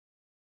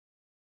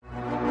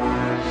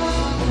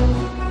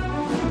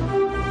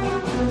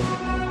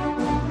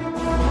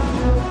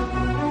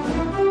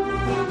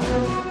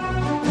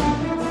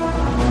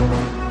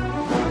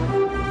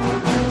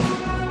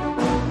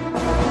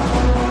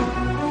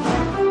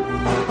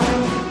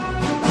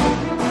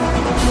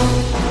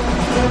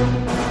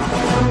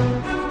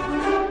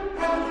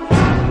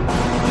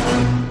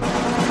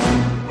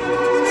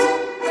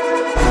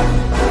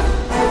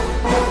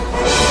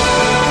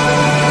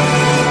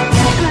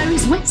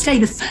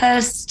Thursday, the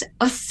 1st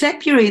of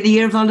February in the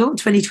year of our Lord,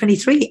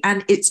 2023,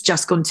 and it's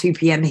just gone 2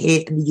 p.m.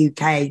 here in the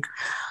UK.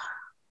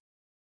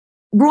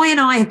 Roy and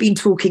I have been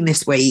talking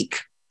this week,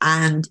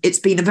 and it's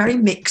been a very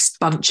mixed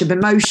bunch of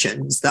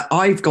emotions that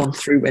I've gone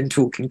through when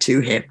talking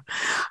to him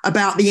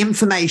about the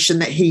information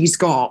that he's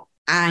got.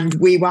 And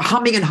we were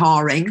humming and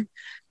hawing,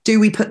 do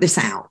we put this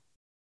out?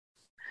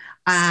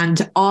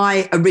 And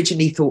I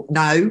originally thought,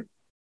 no,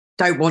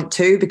 don't want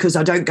to, because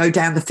I don't go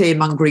down the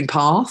fear-mongering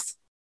path.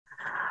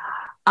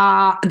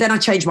 Then I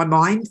changed my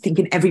mind,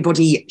 thinking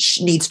everybody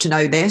needs to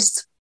know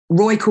this.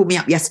 Roy called me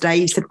up yesterday.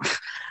 He said,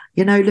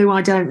 you know, Lou,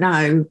 I don't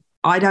know.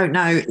 I don't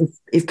know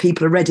if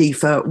people are ready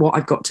for what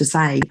I've got to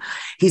say.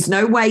 He's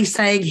no way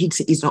saying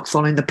he's not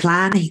following the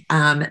plan.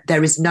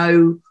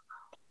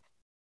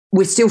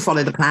 We still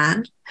follow the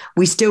plan.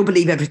 We still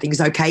believe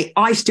everything's okay.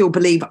 I still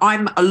believe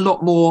I'm a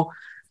lot more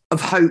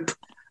of hope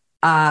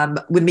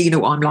with me. You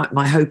know, I'm like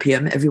my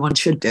hopium. Everyone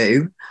should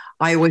do.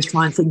 I always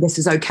try and think this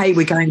is okay.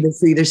 We're going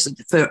through this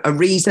for a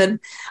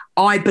reason.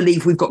 I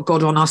believe we've got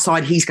God on our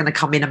side. He's going to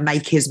come in and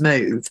make his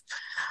move.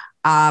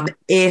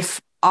 If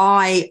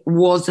I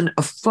wasn't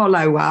a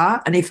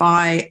follower and if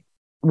I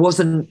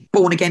wasn't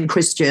born again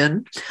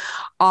Christian,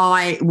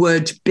 I'd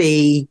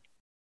be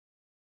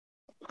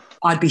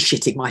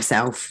shitting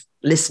myself.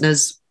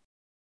 Listeners,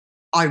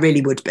 I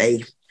really would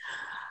be.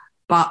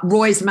 But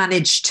Roy's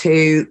managed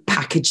to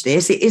package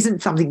this. It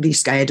isn't something to be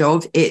scared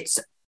of.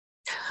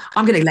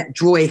 I'm going to let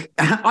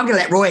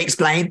Roy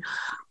explain.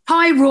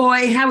 Hi,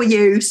 Roy. How are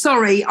you?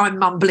 Sorry, I'm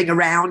mumbling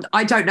around.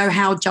 I don't know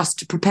how just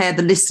to prepare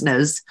the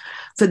listeners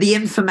for the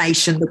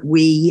information that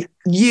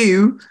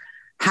you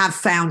have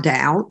found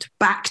out,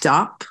 backed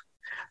up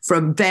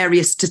from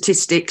various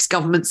statistics,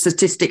 government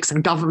statistics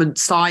and government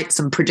sites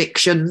and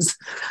predictions.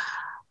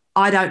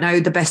 I don't know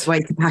the best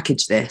way to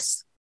package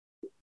this.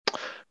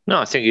 No,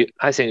 I think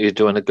you're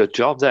doing a good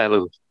job there,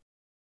 Lou.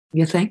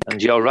 You think?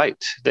 And you're right.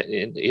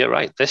 You're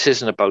right. This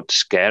isn't about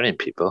scaring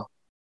people.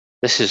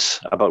 This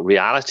is about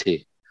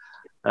reality.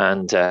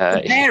 And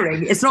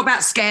preparing. It's not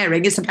about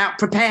scaring. It's about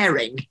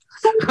preparing.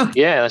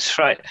 Yeah, that's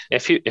right.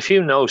 If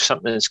you know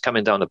something's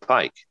coming down the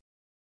pike,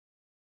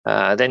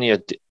 then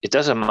it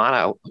doesn't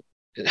matter.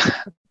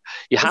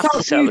 You have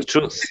to tell the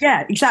truth.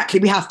 Yeah, exactly.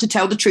 We have to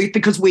tell the truth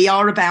because we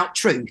are about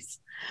truth.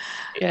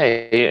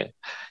 Yeah.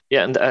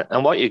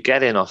 And what you're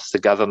getting off the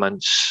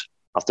governments,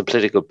 of the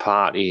political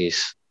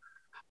parties,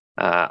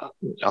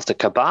 of the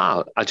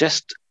cabal are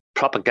just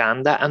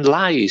propaganda and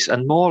lies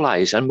and more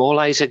lies and more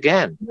lies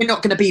again. We're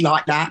not going to be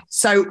like that.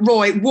 So,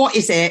 Roy, what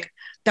is it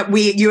that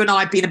you and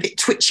I have been a bit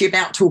twitchy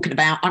about talking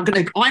about? I'm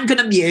going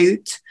to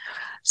mute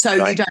so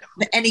you don't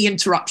have any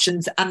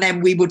interruptions, and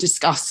then we will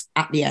discuss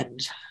at the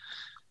end.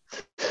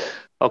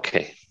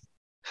 Okay.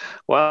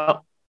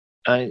 Well,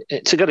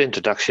 it's a good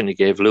introduction you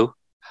gave, Lou.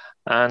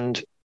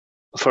 And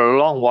for a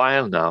long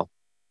while now,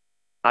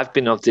 I've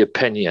been of the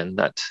opinion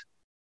that,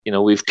 you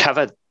know, we've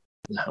covered,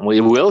 and we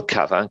will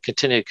cover and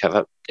continue to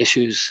cover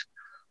issues: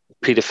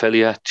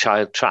 paedophilia,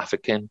 child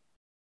trafficking,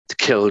 the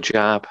kill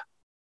jab,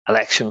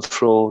 election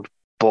fraud,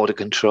 border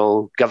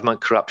control,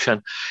 government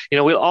corruption. You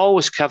know, we'll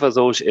always cover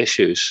those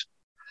issues.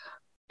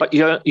 But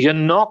you're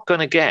not going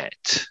to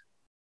get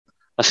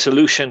a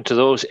solution to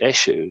those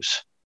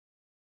issues,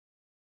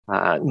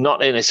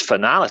 not in its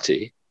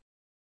finality,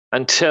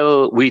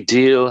 until we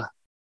deal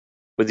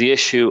with the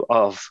issue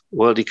of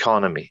world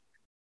economy.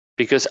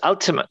 Because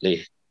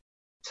ultimately,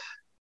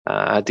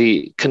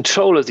 the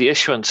control of the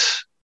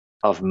issuance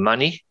of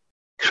money,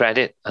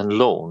 credit, and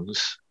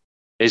loans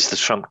is the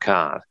trump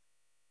card.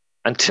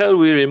 Until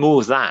we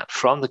remove that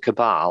from the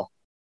cabal,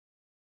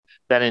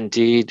 then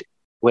indeed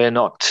we're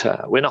not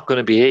going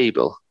to be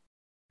able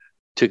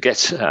to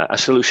get a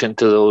solution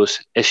to those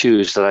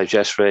issues that I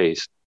just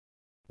raised.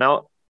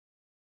 Now,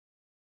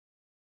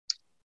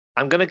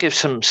 I'm going to give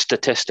some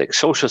statistics,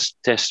 social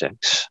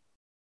statistics,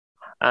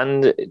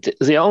 and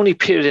the only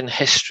period in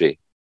history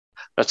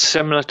that's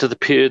similar to the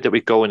period that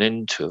we're going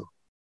into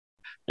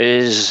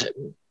is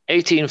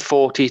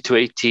 1840 to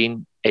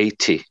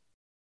 1880,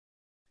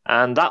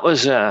 and that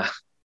was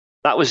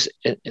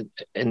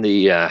in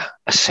the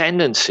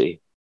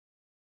ascendancy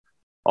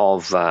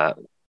of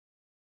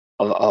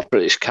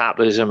British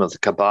capitalism, of the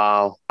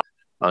cabal,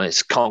 and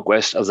its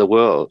conquest of the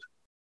world.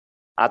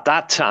 At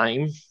that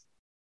time,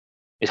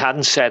 it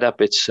hadn't set up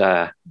its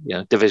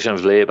division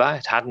of labor.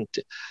 It hadn't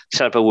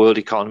set up a world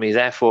economy.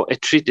 Therefore,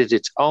 it treated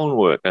its own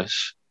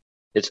workers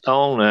with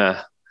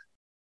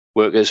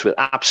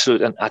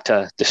absolute and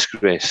utter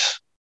disgrace.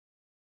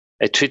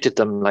 It treated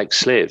them like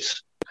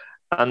slaves.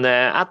 And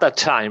at that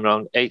time,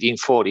 around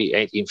 1840,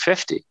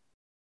 1850,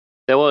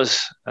 there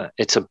was,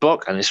 it's a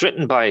book, and it's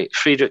written by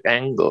Friedrich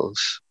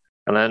Engels.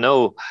 And I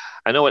know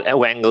what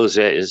Engels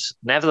is.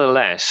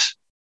 Nevertheless,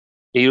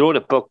 he wrote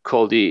a book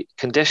called The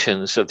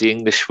Conditions of the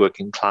English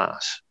Working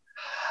Class.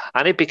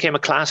 And it became a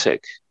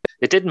classic.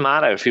 It didn't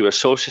matter if you were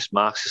socialist,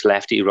 Marxist,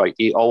 lefty,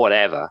 righty, or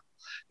whatever,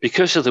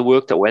 because of the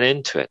work that went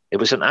into it. It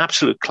was an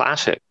absolute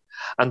classic.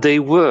 And they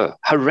were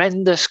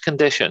horrendous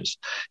conditions.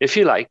 If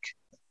you like,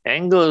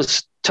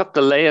 Engels took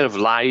the layer of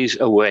lies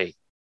away.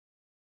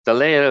 the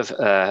layer of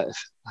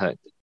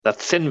that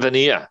thin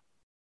veneer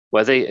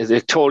where the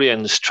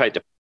Victorians tried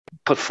to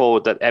put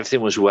forward that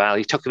everything was well.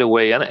 He took it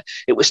away, and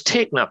it was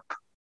taken up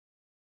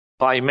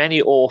by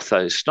many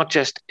authors, not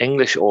just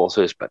English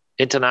authors, but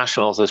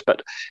international authors.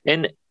 But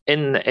in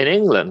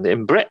England,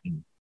 in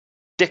Britain,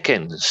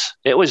 Dickens.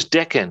 It was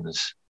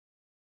Dickens.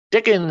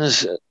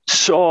 Dickens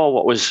saw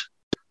what was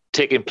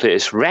taking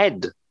place,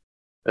 read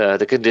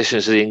the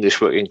conditions of the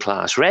English working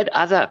class, read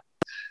other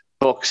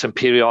books and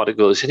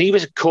periodicals, and he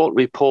was a court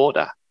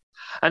reporter.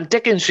 And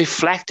Dickens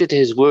reflected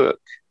his work,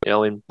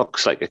 in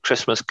books like A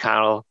Christmas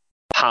Carol,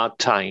 Hard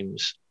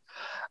Times.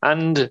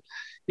 And,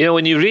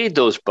 when you read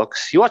those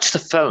books, you watch the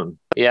film,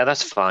 yeah,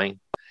 that's fine.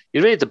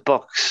 You read the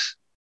books,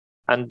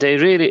 and they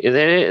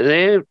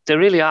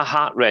really are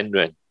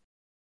heart-rendering.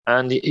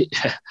 And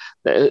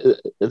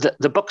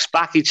the books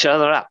back each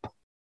other up.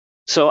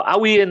 So are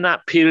we in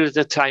that period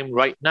of time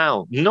right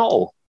now?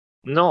 No.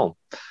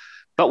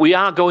 But we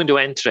are going to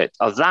enter it.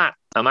 Of that,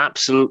 I'm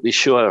absolutely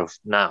sure of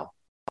now.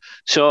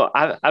 So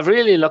I've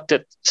really looked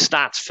at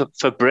stats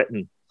for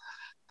Britain.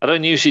 I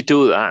don't usually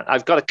do that.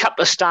 I've got a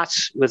couple of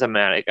stats with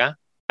America,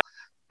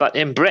 but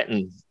in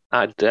Britain,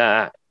 I'd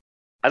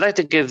like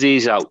to give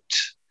these out.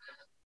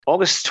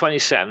 August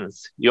 27th,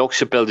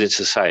 Yorkshire Building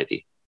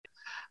Society.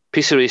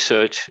 Piece of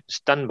research. It's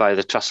done by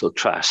the Trussell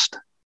Trust.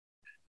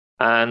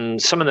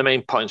 And some of the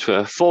main points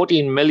were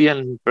 14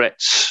 million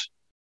Brits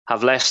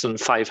have less than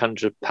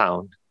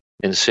 £500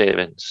 in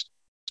savings.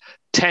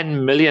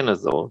 10 million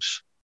of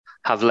those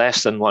have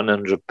less than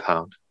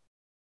 £100.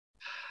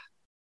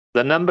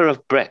 The number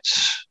of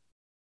Brits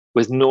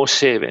with no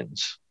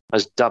savings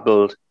has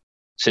doubled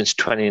since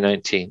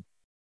 2019.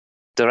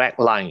 Direct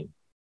line.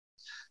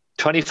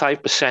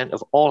 25%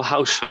 of all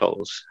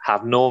households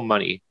have no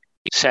money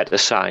set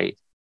aside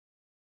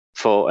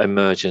for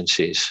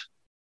emergencies.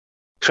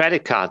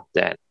 Credit card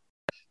debt,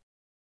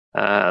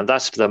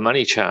 that's the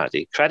money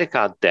charity. Credit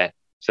card debt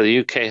for the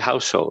UK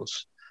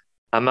households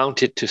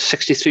amounted to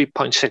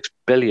 63.6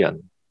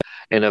 billion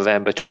in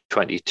November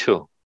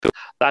 22.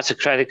 That's a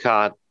credit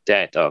card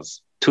debt of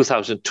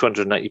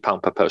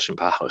 £2,290 per person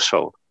per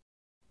household.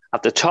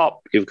 At the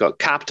top, you've got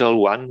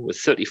Capital One with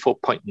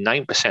 34.9%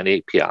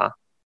 APR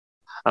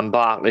and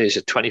Barclays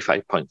at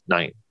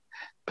 25.9%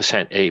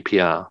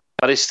 APR.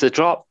 But it's the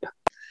drop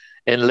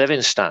in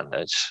living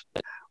standards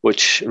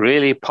which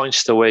really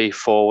points the way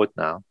forward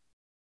now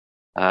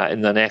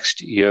in the next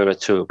year or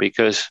two,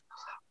 because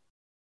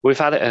we've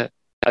had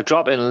a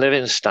drop in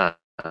living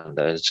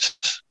standards.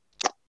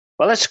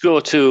 Well, let's go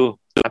to,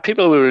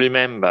 people will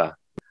remember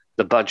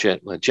the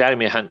budget with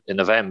Jeremy Hunt in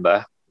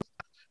November.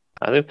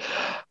 I think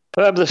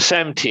November the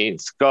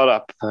 17th got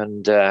up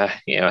and,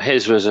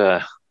 his was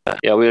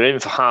we were in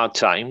for hard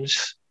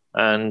times.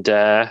 And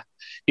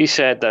he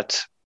said that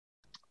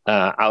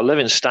our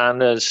living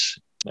standards,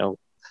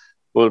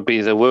 will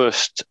be the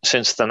worst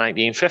since the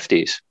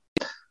 1950s.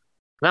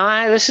 Now,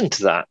 I listened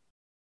to that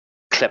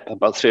clip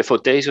about 3 or 4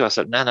 days ago. I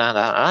thought, no,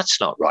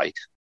 that's not right.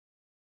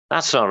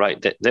 That's not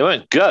right. They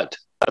weren't good,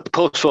 but the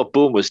post-war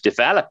boom was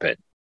developing.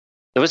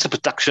 There was a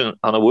production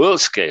on a world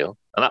scale,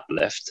 an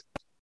uplift.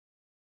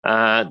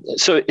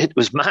 So it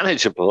was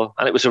manageable,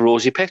 and it was a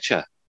rosy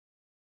picture.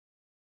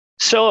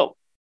 So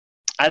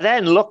I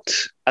then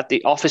looked at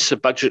the Office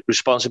of Budget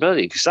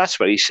Responsibility, because that's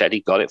where he said he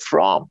got it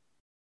from.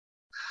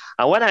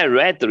 And when I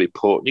read the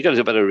report, you got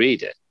to better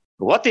read it.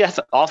 What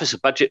the Office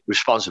of Budget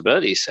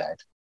Responsibility said,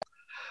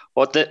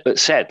 it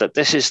said that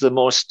this is the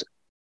most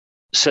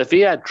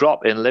severe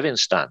drop in living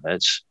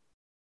standards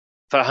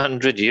for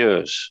 100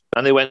 years.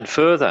 And they went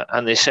further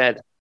and they said,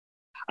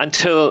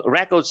 until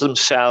records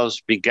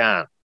themselves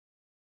began.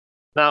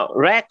 Now,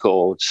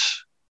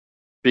 records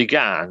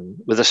began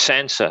with a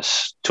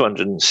census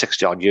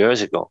 260 odd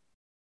years ago.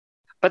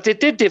 But they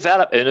did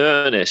develop in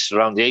earnest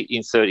around the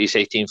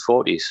 1830s,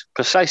 1840s,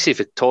 precisely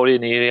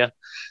Victorian era,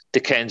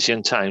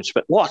 Dickensian times.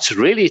 But what's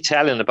really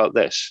telling about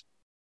this?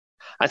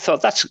 I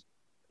thought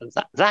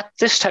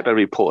this type of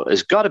report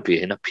has got to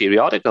be in a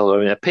periodical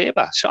or in a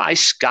paper. So I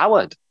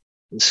scoured,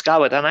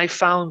 and I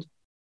found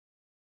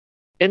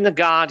in The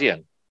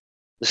Guardian,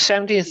 the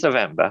 17th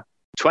November,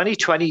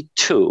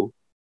 2022,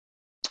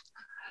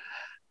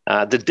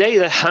 the day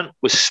that Hunt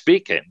was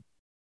speaking,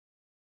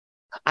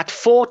 at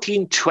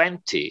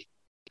 14:20,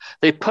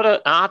 they put an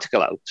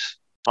article out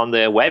on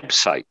their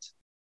website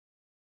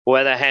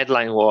where the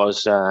headline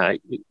was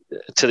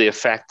to the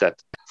effect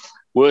that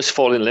worst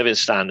fall in living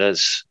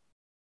standards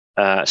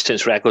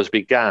since records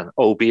began,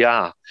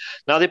 OBR.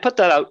 Now, they put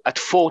that out at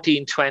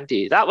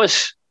 14:20. That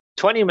was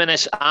 20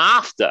 minutes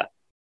after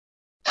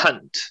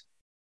Hunt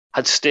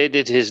had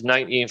stated his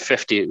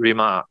 1950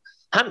 remark.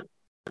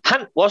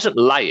 Hunt wasn't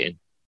lying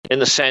in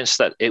the sense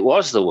that it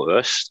was the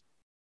worst.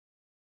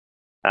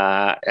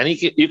 And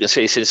you can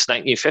say since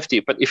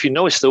 1950, but if you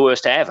know it's the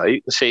worst ever,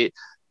 you can say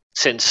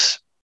since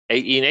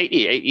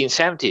 1880,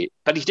 1870.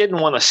 But he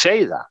didn't want to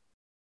say that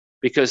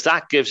because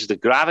that gives the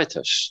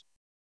gravitas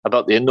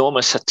about the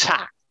enormous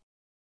attack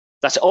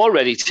that's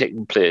already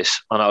taken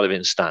place on our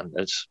living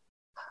standards.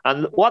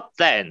 And what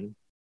then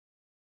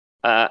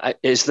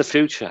is the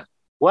future?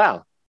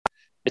 Well,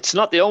 it's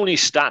not the only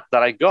stat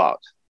that I got.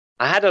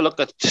 I had a look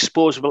at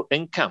disposable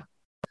income.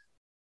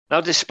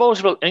 Now,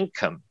 disposable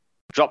income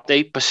dropped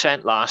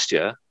 8% last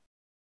year,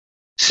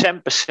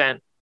 7%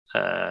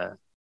 the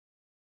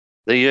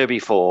year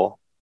before.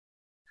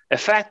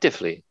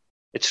 Effectively,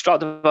 it's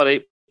dropped about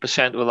 8%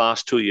 over the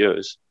last 2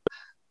 years.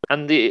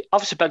 And the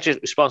Office of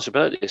Budget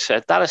Responsibility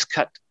said that has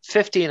cut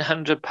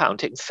 £1,500,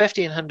 taken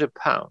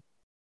 £1,500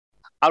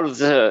 out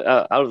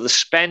of the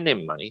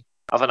spending money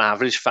of an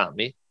average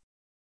family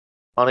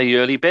on a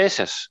yearly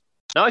basis.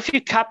 Now, if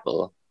you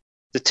couple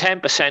the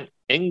 10%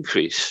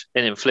 increase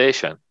in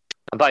inflation,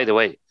 and by the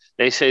way,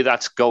 they say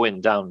that's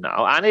going down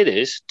now, and it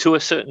is to a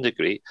certain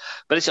degree,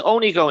 but it's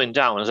only going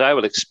down, as I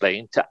will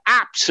explain, to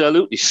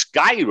absolutely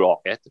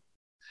skyrocket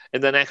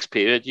in the next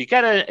period. You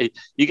get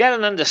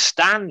an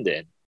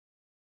understanding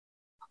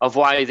of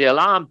why the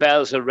alarm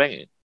bells are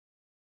ringing,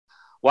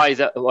 why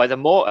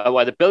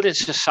the building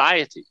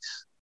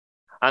societies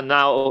are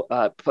now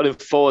putting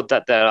forward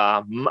that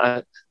there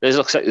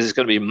looks like there's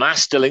going to be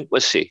mass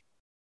delinquency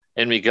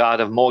in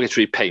regard of mortgage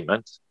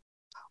repayment,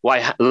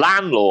 why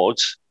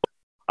landlords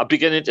are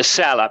beginning to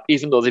sell up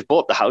even though they've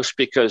bought the house,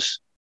 because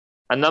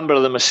a number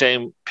of them are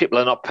saying people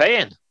are not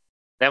paying.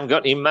 They haven't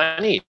got any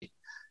money.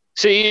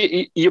 So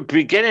you're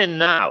beginning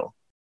now,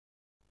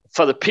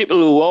 for the people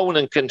who own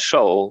and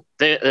control,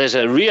 there's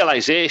a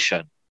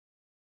realization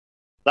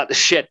that the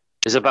shit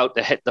is about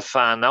to hit the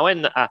fan. Now,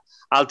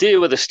 I'll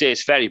deal with the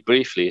States very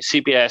briefly.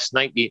 CBS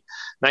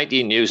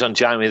 19 News on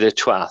January the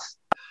 12th.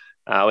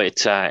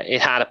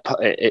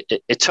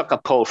 It took a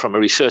poll from a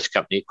research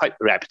company, quite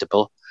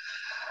reputable.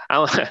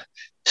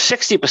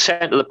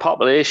 60% of the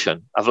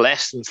population have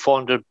less than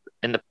 £400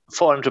 in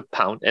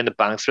the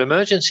bank for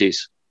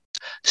emergencies.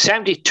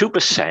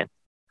 72%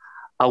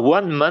 are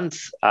 1 month,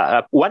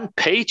 one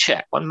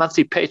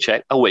monthly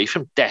paycheck away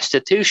from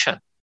destitution.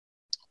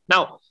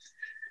 Now,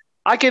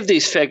 I give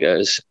these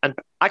figures, and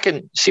I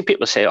can see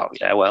people say, "Oh,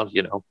 yeah, well,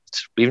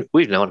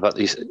 we've known about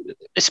these.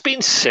 It's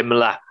been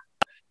similar.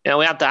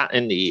 We had that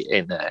in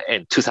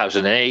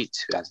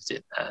 2008, we had it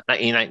in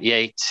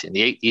 1998, in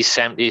the 80s,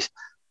 70s.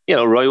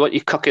 Roy, what are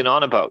you cooking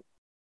on about?"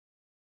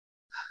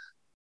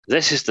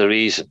 This is the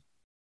reason.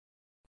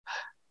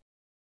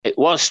 It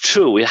was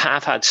true. We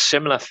have had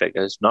similar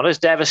figures, not as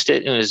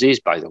devastating as these,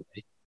 by the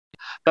way,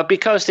 but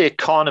because the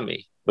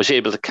economy was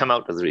able to come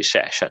out of the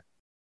recession,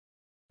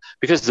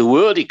 because the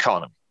world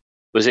economy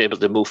was able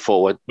to move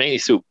forward, mainly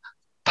through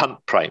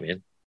pump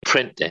priming,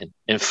 printing,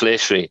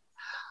 inflationary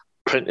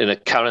printing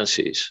of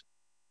currencies,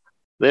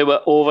 the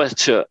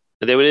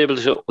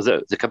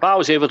cabal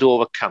was able to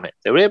overcome it.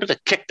 They were able to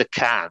kick the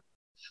can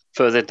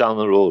further down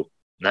the road.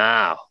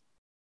 Now,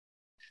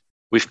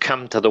 we've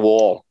come to the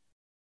wall.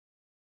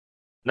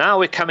 Now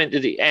we're coming to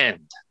the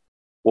end,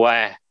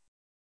 where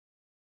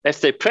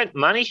if they print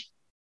money,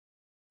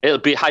 it'll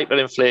be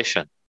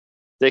hyperinflation.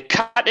 They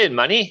cut in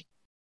money,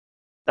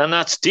 and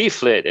that's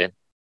deflating.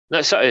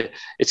 No, sorry,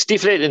 it's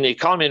deflating the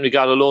economy in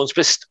regard to loans,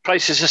 but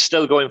prices are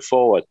still going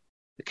forward.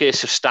 The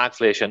case of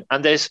stagflation.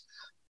 And the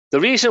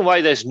reason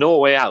why there's no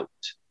way out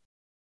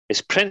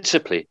is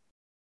principally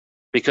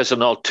because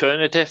an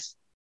alternative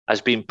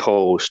has been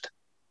posed.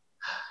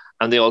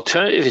 And the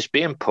alternative is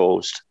being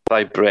posed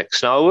by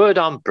BRICS. Now, a word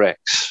on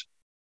BRICS.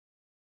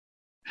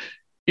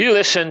 You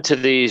listen to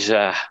these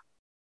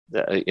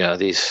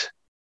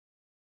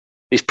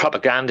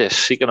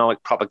propagandists,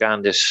 economic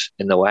propagandists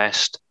in the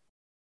West,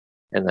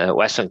 in the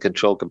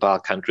Western-controlled cabal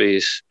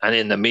countries, and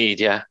in the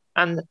media,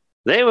 and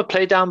they will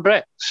play down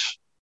BRICS.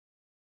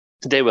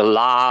 They will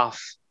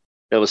laugh.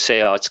 They will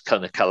say, "Oh, it's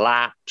going to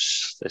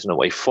collapse. There's no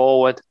way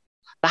forward."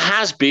 That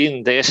has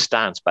been their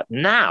stance, but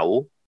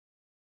now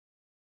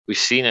we've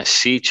seen a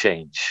sea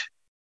change.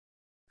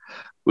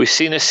 We've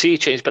seen a sea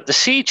change, but the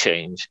sea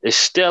change is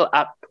still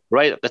up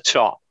right at the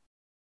top.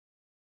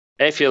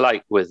 If you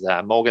like, with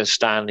Morgan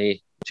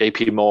Stanley,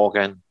 JP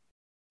Morgan,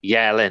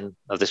 Yellen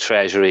of the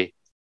Treasury,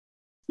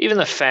 even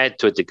the Fed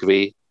to a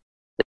degree,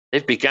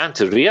 they've begun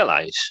to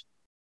realize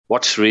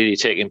what's really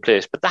taking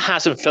place, but that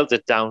hasn't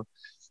filtered down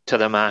to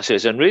the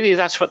masses. And really,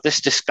 that's what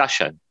this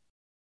discussion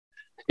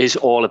is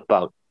all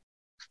about.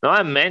 Now,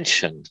 I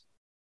mentioned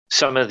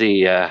some of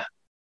the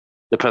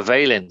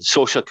prevailing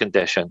social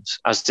conditions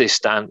as they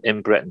stand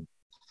in Britain.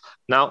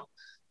 Now,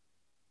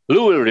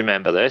 Lou will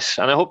remember this,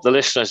 and I hope the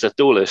listeners that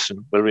do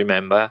listen will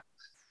remember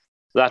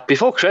that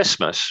before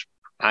Christmas,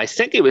 I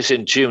think it was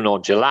in June or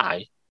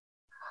July,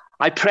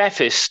 I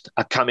prefaced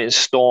a coming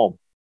storm.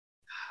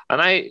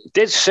 And I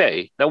did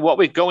say that what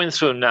we're going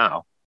through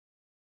now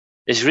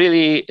is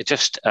really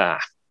just,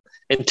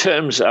 in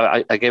terms of,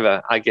 I gave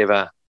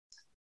an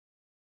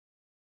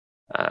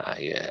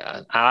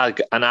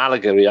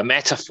allegory, a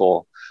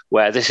metaphor,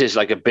 where this is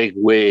like a big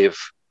wave,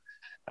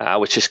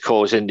 which is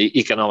causing the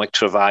economic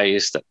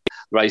travails, the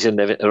rising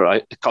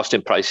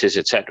costing prices,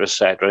 etc.,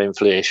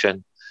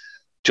 inflation,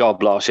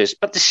 job losses.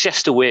 But it's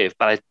just a wave.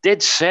 But I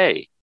did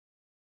say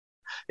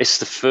it's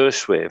the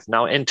first wave.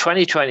 Now, in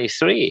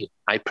 2023,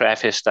 I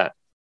prefaced that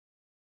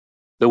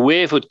the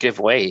wave would give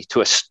way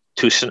to a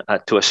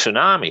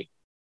tsunami.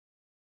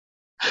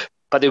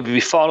 but it would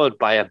be followed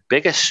by a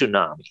bigger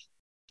tsunami.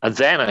 And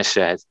then I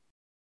said,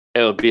 it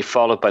will be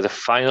followed by the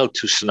final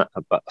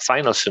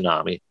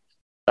tsunami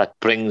that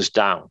brings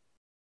down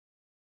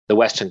the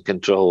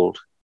Western-controlled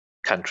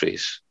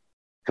countries,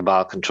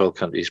 cabal-controlled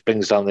countries,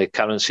 brings down their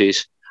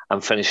currencies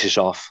and finishes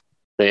off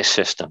their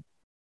system.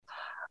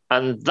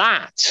 And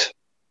that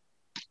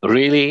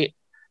really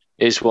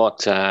is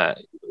what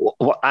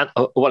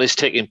is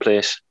taking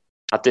place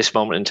at this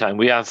moment in time.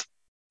 We have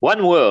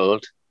one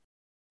world,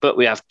 but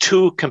we have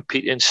two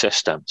competing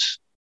systems.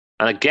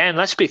 And again,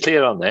 let's be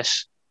clear on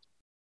this.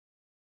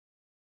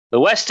 The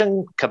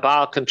Western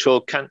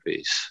cabal-controlled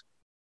countries,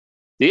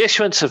 the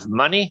issuance of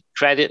money,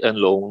 credit, and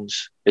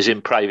loans is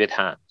in private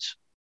hands.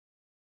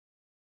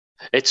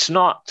 It's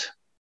not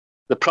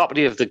the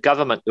property of the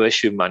government to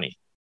issue money.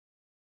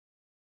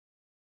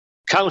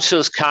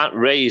 Councils can't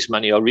raise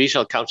money, or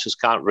regional councils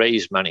can't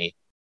raise money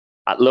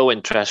at low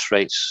interest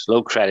rates,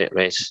 low credit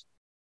rates,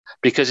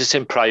 because it's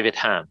in private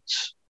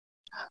hands.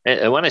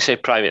 And when I say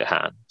private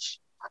hands,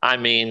 I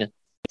mean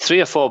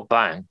 3 or 4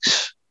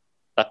 banks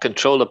that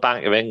control the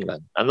Bank of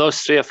England, and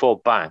those 3 or 4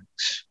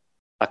 banks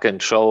are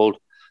controlled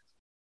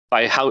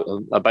by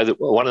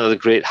one of the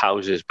great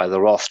houses, by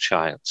the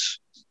Rothschilds.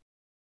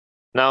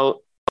 Now,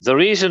 the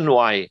reason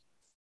why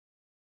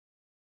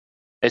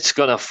it's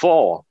going to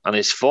fall, and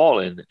it's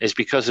falling, is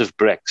because of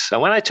BRICS.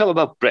 And when I talk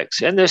about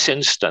BRICS, in this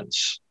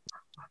instance,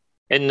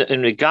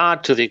 in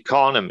regard to the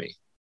economy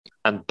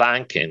and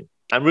banking,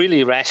 I'm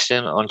really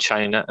resting on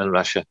China and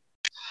Russia.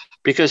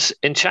 Because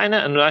in China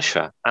and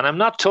Russia, and I'm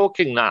not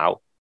talking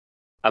now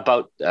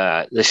about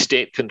the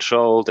state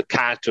control, the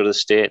character of the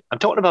state, I'm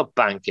talking about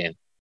banking.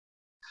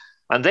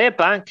 And their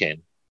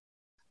banking,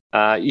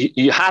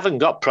 you haven't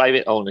got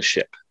private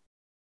ownership.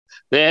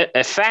 They're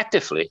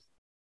effectively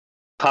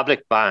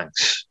public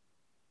banks,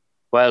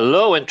 where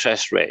low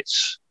interest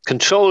rates,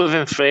 control of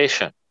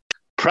inflation,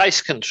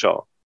 price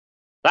control,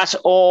 that's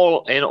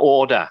all in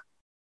order.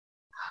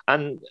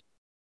 And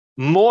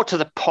more to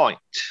the point,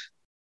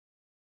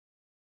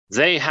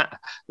 they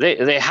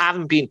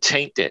haven't been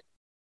tainted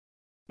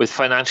with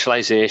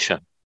financialization.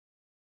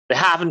 They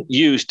haven't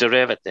used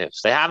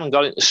derivatives. They haven't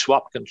got into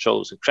swap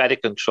controls and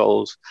credit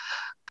controls,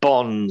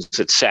 bonds,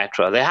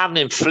 etc. They haven't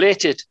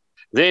inflated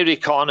their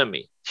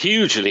economy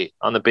hugely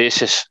on the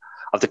basis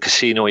of the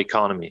casino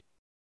economy.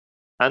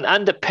 And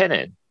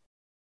underpinning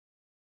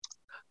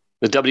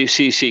the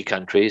WCC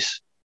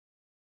countries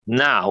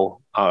now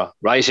are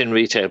rising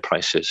retail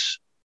prices,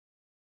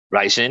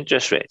 rising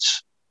interest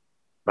rates,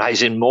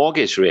 rising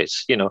mortgage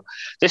rates. You know,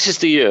 this is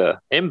the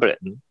year in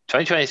Britain,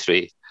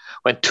 2023,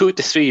 when 2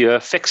 to 3 year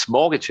fixed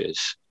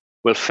mortgages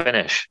will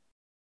finish.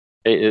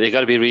 They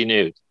got to be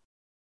renewed.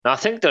 Now, I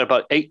think they're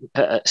about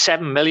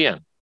 7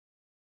 million.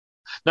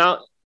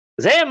 Now,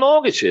 their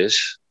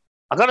mortgages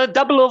are going to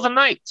double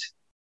overnight.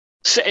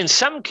 So in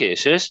some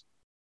cases,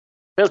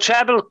 they'll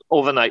treble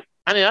overnight.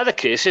 And in other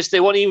cases, they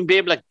won't even be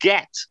able to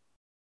get.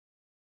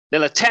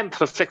 They'll attempt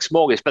for fixed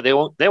mortgage, but they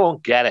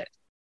won't get it.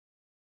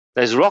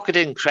 There's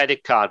rocketing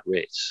credit card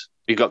rates.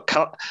 We've got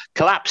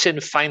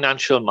collapsing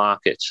financial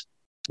markets.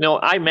 You know,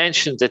 I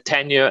mentioned the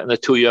 10-year and the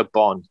 2-year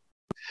bond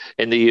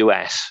in the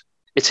US.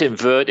 It's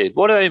inverted.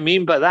 What do I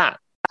mean by that?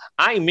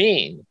 I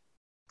mean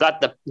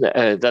that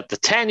the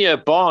 10-year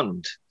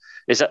bond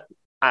is at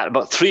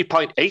about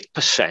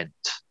 3.8%,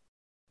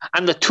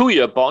 and the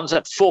 2-year bond's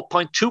at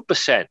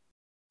 4.2%.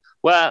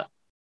 Well,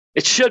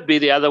 it should be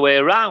the other way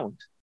around,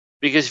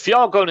 because if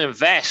you're going to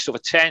invest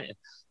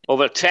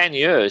over 10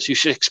 years, you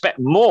should expect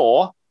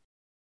more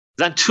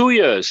than 2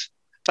 years.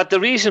 But the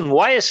reason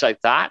why it's like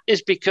that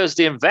is because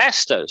the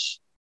investors,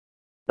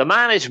 the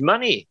managed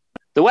money,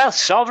 the wealth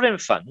sovereign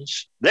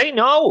funds, they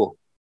know.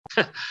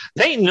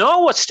 They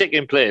know what's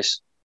taking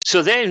place.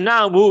 So they've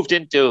now moved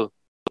into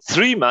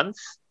 3-month,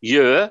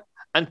 year,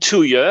 and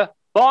 2-year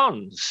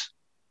bonds.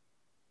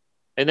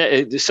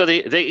 And so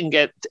they can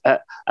get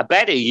a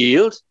better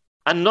yield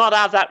and not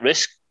have that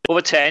risk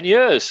over 10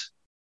 years.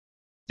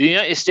 The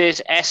United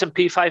States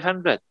S&P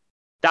 500,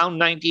 down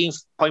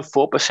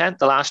 19.4%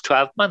 the last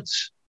 12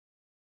 months.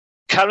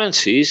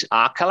 Currencies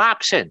are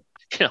collapsing.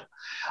 You know,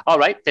 all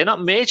right, they're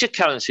not major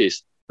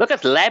currencies. Look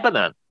at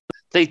Lebanon.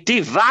 They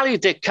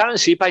devalued their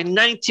currency by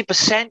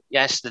 90%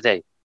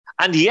 yesterday.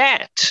 And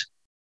yet,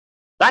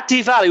 that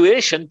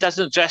devaluation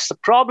doesn't address the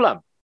problem.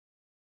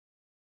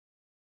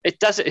 It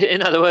doesn't.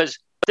 In other words,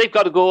 they've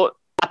got to go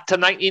up to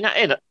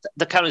 99.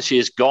 The currency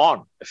is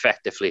gone,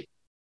 effectively.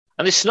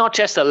 And it's not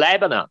just a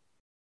Lebanon.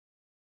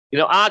 You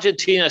know,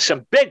 Argentina,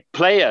 some big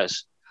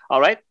players, all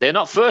right? They're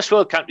not first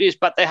world countries,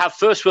 but they have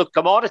first world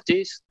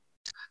commodities.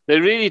 They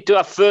really do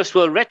have first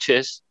world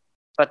riches,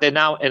 but they're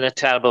now in a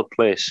terrible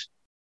place.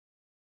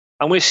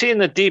 And we're seeing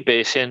the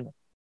debasing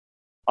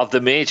of the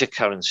major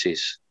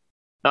currencies.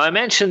 Now, I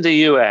mentioned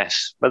the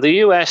US, but the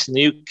US and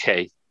the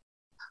UK,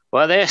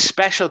 well, they're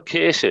special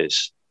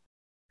cases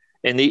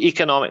in the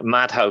economic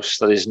madhouse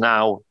that is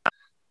now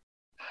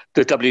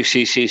the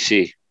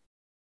WCCC.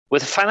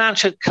 With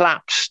financial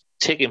collapse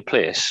taking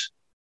place,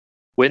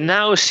 we're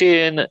now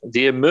seeing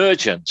the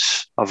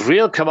emergence of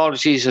real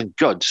commodities and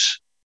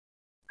goods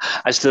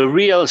as the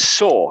real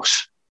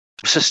source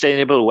of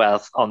sustainable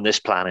wealth on this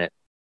planet.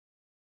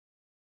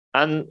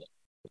 And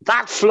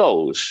that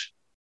flows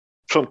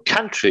from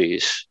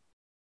countries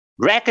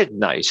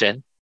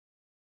recognizing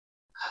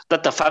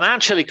that the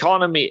financial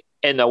economy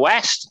in the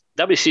West,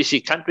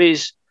 WCC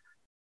countries,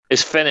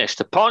 is finished.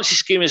 The Ponzi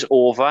scheme is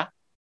over.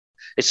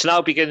 It's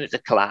now beginning to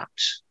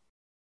collapse.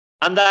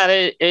 And that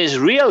it is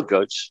real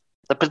goods,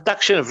 the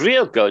production of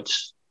real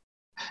goods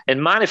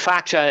in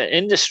manufacturing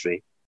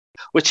industry,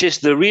 which is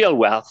the real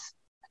wealth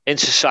in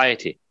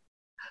society.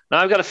 Now,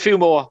 I've got a few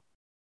more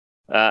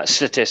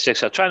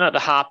statistics. I'll try not to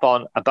harp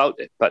on about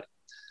it, but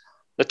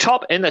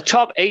in the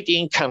top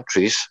 18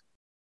 countries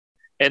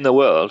in the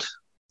world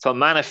for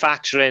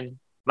manufacturing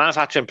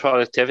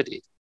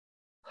productivity,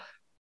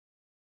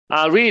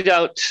 I'll read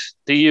out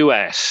the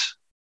US.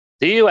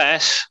 The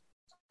US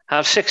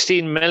have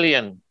 16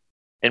 million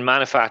in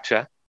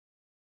manufacture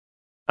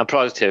and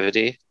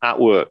productivity at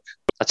work.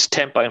 That's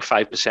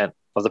 10.5%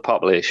 of the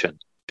population.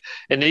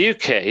 In the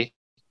UK,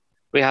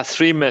 we have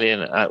 3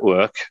 million at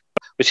work,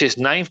 which is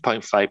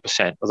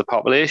 9.5% of the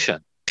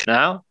population.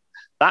 Now,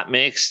 that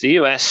makes the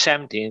US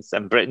 17th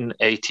and Britain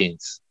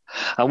 18th.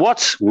 And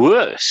what's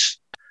worse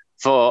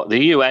for the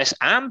US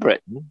and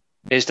Britain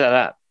is that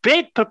a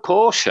big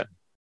proportion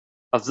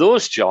of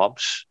those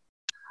jobs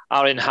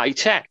are in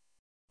high-tech,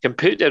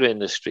 computer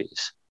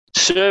industries,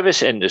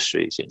 service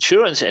industries,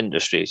 insurance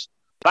industries,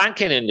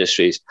 banking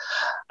industries,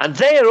 and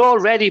they are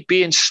already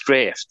being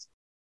strafed.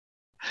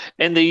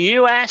 In the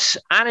US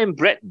and in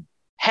Britain,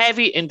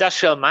 heavy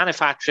industrial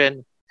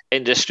manufacturing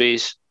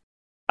industries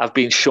have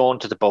been shorn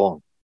to the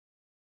bone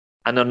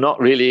and are not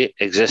really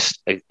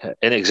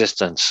in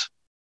existence.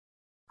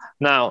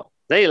 Now,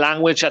 they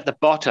languish at the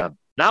bottom.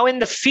 Now, in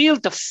the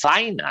field of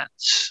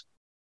finance,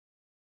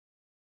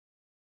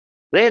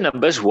 they're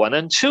numbers 1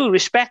 and 2,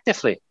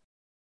 respectively.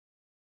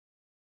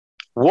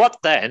 What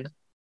then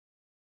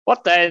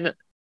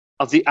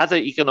of the other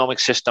economic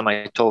system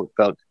I talked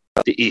about,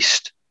 the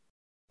East?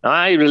 Now,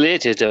 I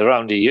related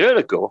around a year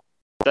ago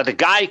that a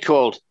guy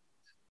called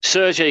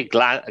Sergei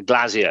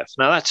Glaziev.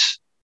 Now, that's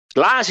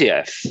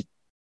Glaziev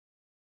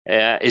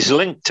is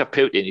linked to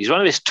Putin. He's one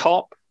of his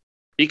top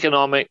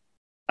economic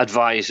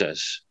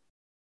advisors.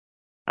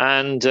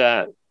 And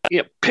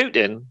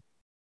Putin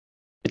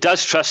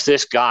does trust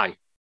this guy.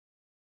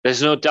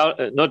 There's no doubt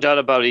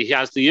about it. He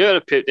has the ear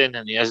of Putin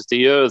and he has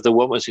the ear of the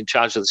woman who's in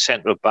charge of the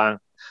central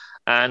bank.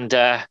 And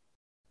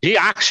he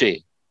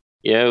actually,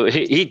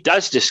 he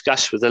does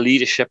discuss with the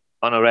leadership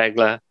on a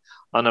regular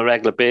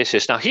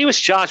basis. Now, he was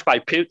charged by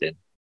Putin.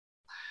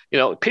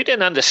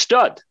 Putin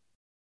understood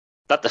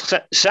that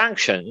the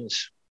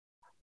sanctions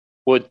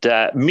would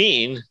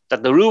mean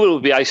that the ruble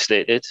would be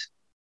isolated,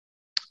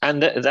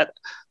 and that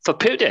for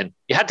Putin,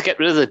 you had to get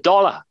rid of the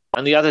dollar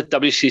and the other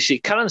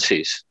WCC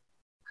currencies.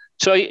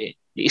 So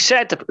he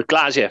said to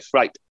Glaziev,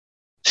 right,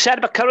 set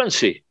up a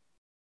currency.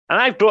 And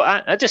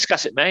I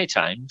discussed it many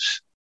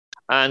times.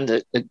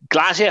 And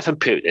Glaziev and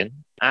Putin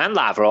and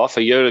Lavrov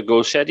a year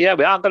ago said, yeah,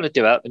 we are going to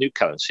develop a new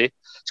currency.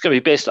 It's going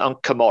to be based on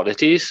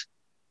commodities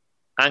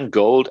and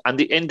gold and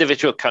the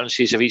individual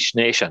currencies of each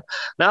nation.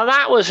 Now,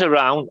 that was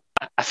around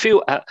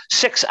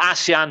 6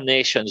 ASEAN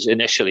nations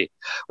initially,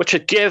 which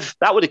would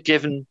have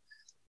given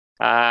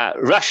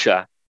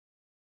Russia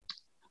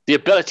the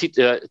ability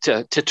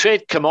to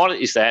trade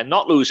commodities there and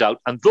not lose out.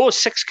 And those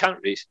 6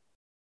 countries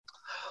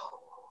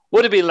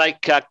would have been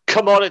like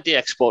commodity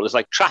exporters,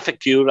 like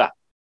Trafigura.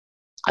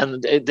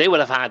 And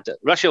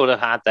Russia would have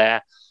had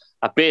there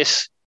a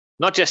base,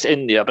 not just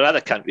India, but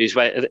other countries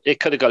where it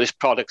could have got its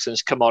products and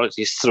its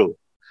commodities through.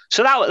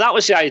 So that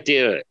was the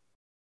idea.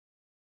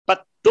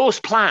 But those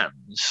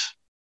plans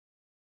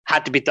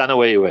had to be done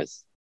away with.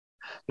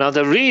 Now,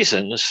 the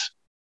reasons...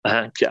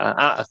 what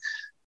are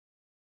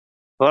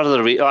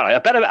the reasons? All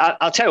right,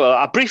 I'll tell you what,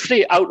 I'll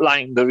briefly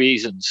outline the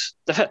reasons.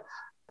 The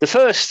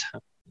first...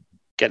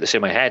 Get this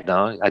in my head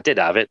now. I did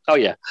have it. Oh,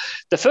 yeah.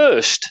 The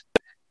first...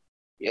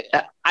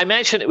 I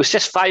mentioned it was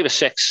just 5 or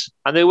 6,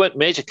 and they weren't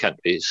major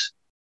countries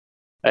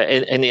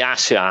in the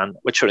ASEAN,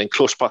 which are in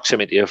close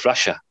proximity of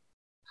Russia.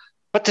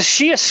 But the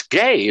sheer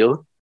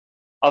scale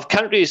of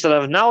countries that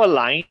have now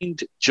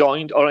aligned,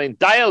 joined, or in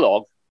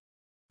dialogue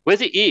with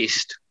the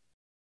East,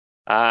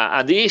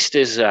 and the East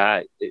is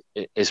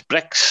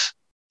BRICS,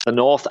 the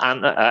North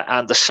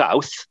and the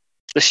South,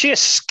 the sheer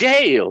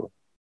scale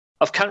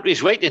of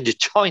countries waiting to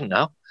join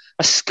now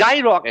has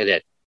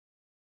skyrocketed.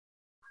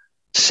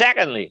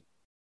 Secondly,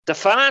 the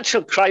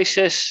financial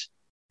crisis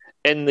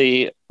in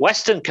the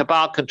Western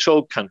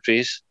cabal-controlled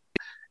countries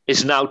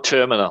is now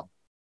terminal.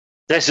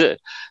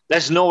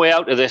 There's no way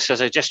out of this,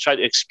 as I just tried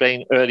to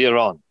explain earlier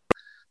on.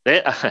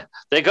 They're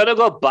going to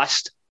go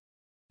bust,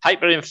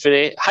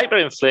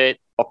 hyperinflate,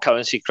 or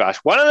currency crash.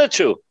 One of the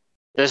two.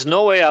 There's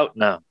no way out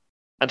now.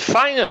 And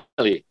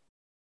finally,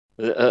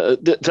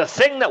 the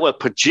thing that will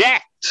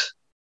project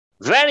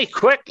very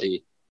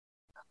quickly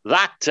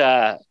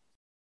that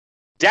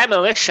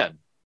demolition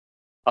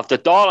of the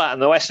dollar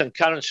and the Western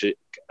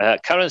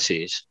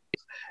currencies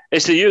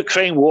is the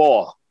Ukraine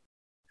war,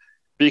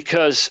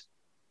 because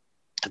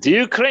The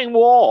Ukraine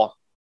war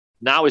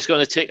now is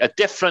going to take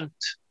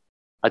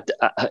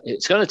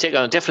it's going to take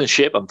on a different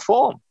shape and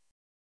form.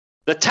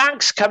 The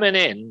tanks coming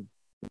in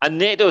and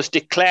NATO's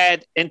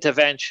declared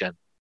intervention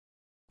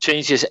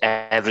changes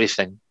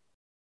everything.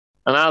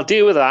 And I'll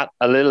deal with that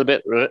a little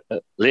bit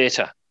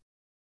later.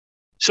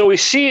 So we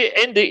see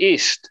in the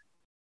East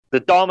the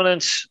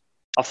dominance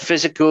of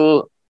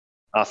physical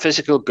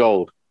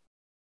gold.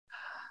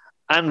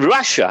 And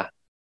Russia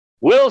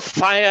will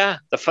fire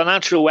the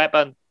financial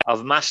weapon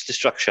of mass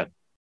destruction.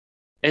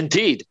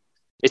 Indeed,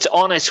 it's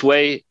on its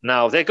way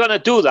now. They're going to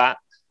do that.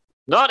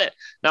 Now,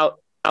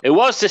 it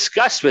was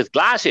discussed with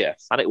Glazier,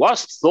 and it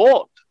was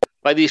thought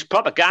by these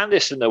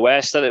propagandists in the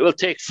West that it will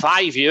take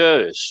 5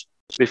 years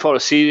before a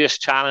serious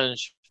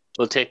challenge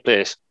will take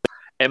place.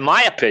 In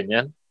my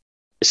opinion,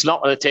 it's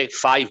not going to take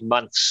 5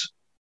 months.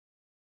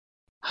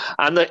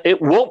 And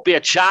it won't be a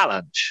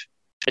challenge.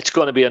 It's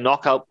going to be a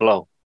knockout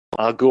blow.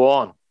 I'll go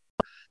on.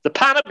 The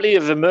panoply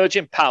of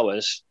emerging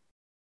powers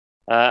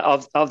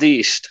of the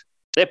East,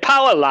 their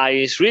power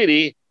lies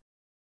really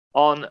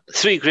on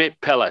 3 great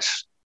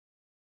pillars.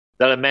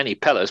 There are many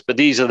pillars, but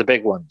these are the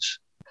big ones.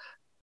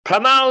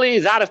 Primarily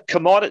that of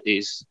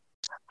commodities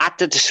at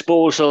the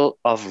disposal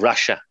of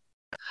Russia.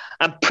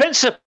 And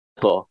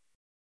principle,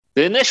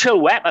 the initial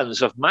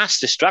weapons of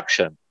mass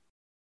destruction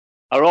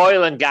are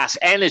oil and gas,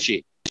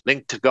 energy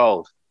linked to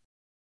gold.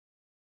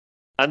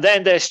 And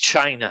then there's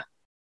China.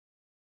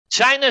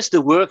 China's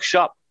the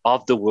workshop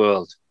of the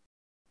world.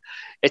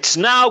 It's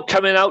now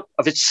coming out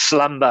of its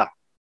slumber.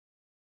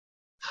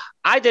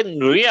 I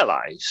didn't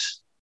realize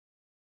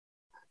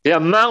the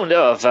amount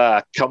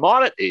of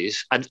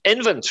commodities and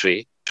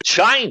inventory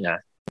China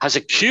has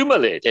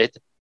accumulated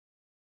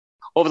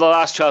over the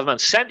last 12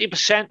 months.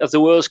 70% of the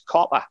world's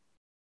copper,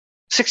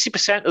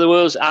 60% of the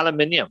world's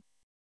aluminium.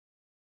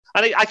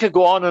 And I could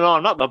go on and on.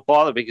 I'm not going to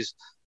bother because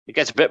it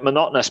gets a bit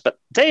monotonous, but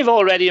they've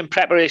already in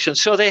preparation.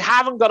 So they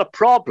haven't got a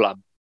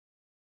problem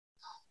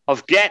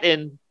of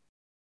getting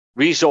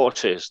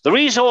resources. The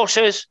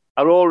resources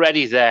are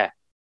already there.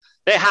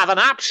 They have an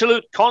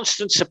absolute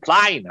constant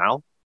supply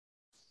now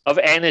of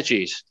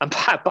energies. And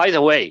by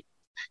the way,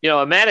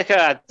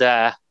 America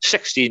had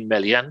 16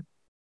 million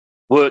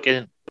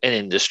working in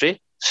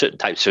industry, certain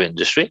types of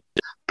industry.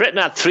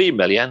 Britain had 3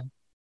 million.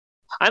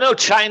 I know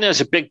China is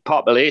a big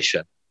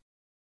population,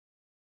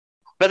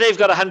 but they've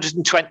got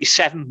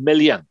 127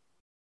 million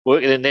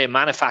working in their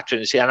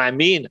manufacturing. And I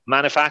mean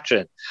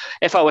manufacturing.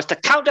 If I was to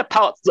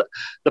counterpart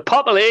the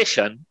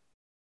population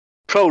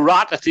pro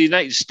rata to the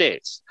United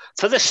States,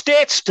 for the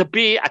States to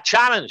be a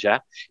challenger,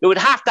 it would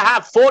have to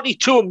have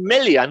 42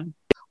 million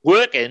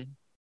working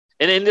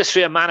in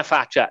industry and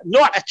manufacture.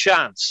 Not a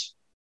chance.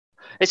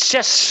 It's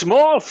just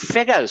small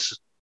figures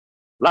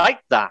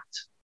like that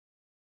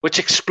which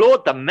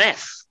explode the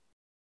myth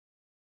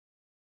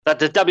that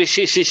the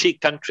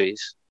WCCC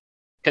countries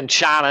can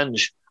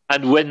challenge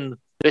and win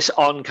this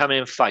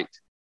oncoming fight.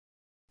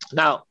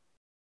 Now,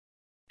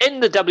 in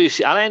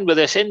the I'll end with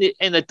this. In the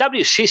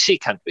WCC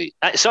country,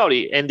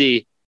 in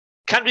the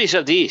countries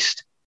of the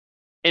East,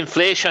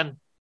 inflation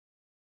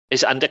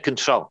is under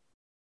control.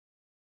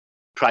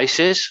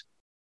 Prices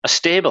are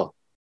stable.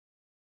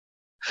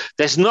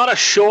 There's not a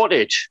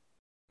shortage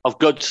of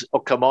goods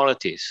or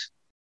commodities.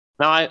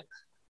 Now,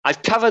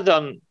 I've covered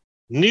on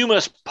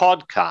numerous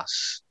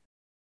podcasts,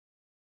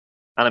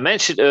 and I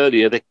mentioned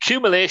earlier the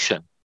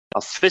accumulation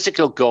of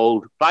physical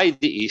gold by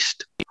the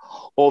East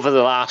over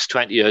the last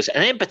 20 years,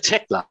 and in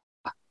particular,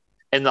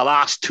 in the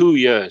last 2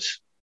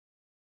 years.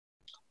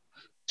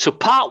 So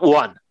part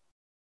one,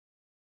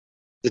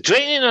 the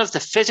draining of the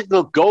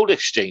physical gold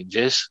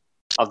exchanges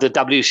of the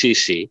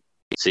WCC,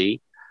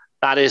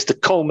 that is the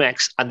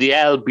COMEX and the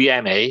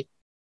LBMA,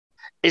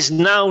 is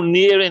now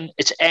nearing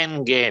its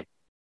end game.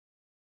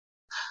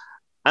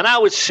 And I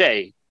would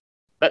say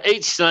that 80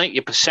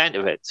 to 90%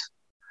 of it,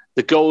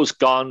 the gold's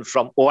gone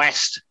from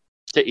west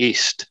to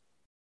east.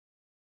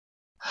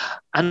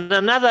 And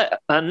another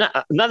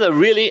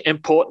really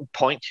important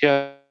point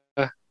here,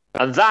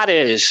 and that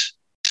is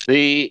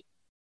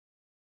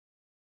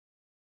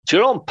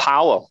Jerome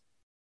Powell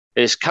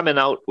is coming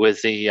out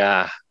with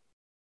the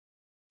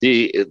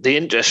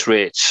interest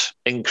rates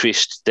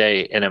increased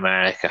today in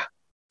America.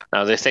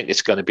 Now they think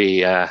it's going to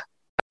be the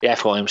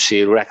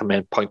FOMC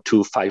recommend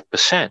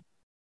 0.25%.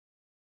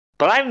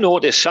 But I've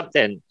noticed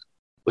something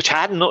which I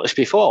hadn't noticed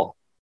before.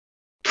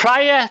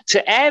 Prior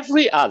to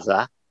every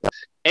other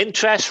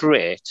interest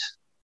rate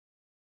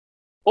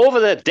over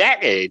the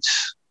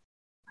decades,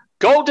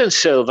 gold and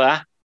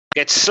silver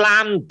get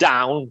slammed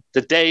down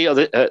the day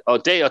or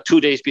day or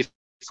 2 days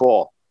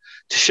before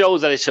to show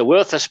that it's a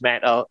worthless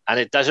metal and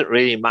it doesn't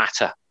really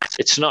matter.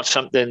 It's not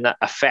something that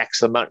affects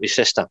the monetary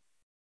system.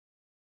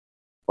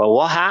 Well,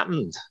 what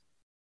happened?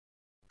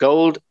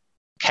 Gold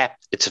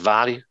kept its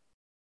value.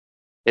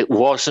 It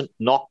wasn't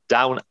knocked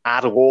down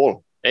at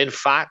all. In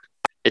fact,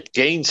 it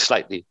gained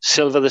slightly.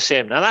 Silver the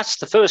same. Now, that's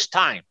the first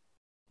time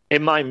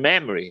in my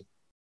memory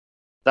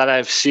that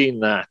I've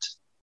seen that.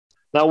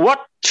 Now,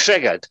 what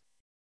triggered?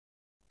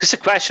 Because the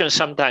question is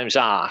sometimes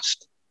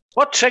asked,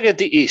 what triggered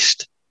the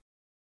East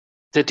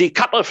to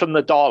decouple from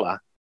the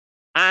dollar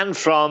and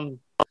from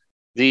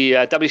the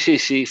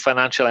WCC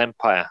financial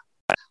empire.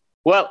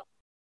 Well,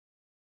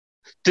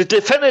 the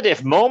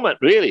definitive moment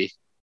really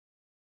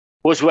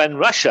was when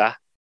Russia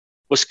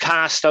was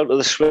cast out of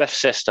the SWIFT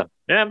system.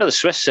 Remember, the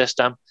SWIFT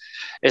system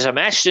is a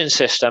messaging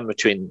system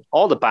between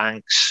all the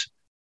banks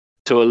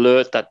to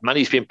alert that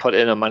money's been put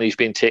in and money's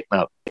been taken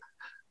out.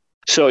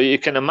 So you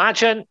can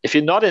imagine if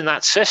you're not in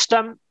that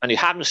system and you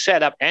haven't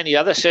set up any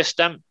other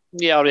system,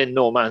 you're in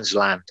no man's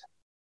land.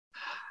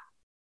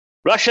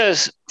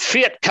 Russia's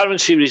fiat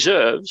currency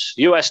reserves,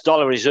 US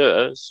dollar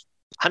reserves,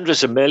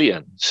 hundreds of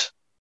millions,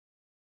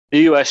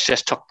 the US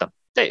just took them.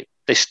 They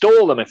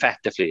stole them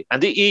effectively.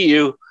 And the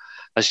EU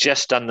has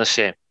just done the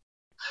same.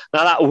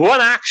 Now, that one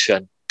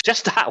action,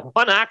 just that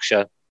one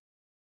action,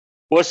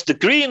 was the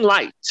green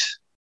light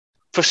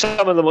for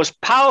some of the most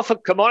powerful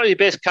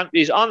commodity-based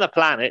countries on the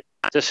planet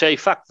to say,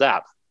 fuck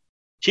that.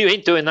 You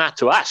ain't doing that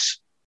to us.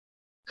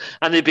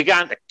 And they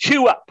began to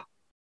queue up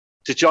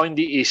to join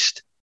the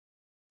East.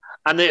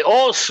 And they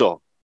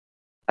also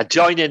are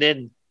joining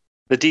in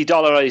the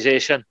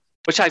de-dollarization,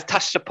 which I've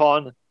touched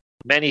upon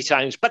many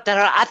times. But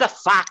there are other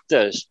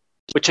factors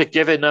which are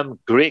giving them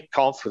great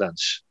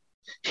confidence.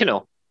 You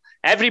know,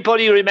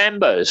 everybody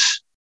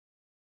remembers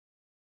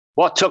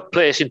what took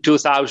place in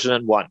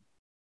 2001,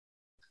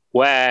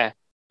 where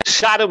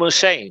Saddam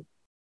Hussein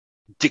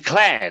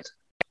declared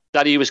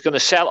that he was going to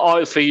sell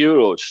oil for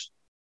euros.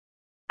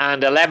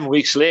 And 11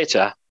 weeks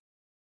later,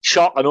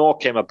 shock and awe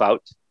came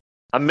about.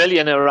 1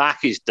 million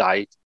Iraqis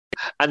died,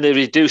 and they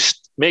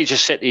reduced major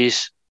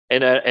cities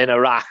in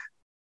Iraq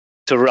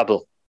to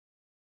rubble.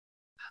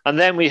 And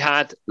then we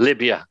had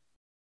Libya.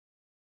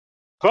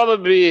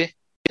 Probably,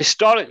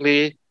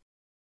 historically,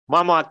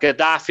 Muammar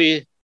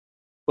Gaddafi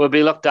will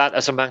be looked at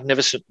as a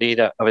magnificent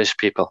leader of his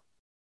people.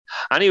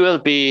 And he will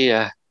be,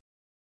 and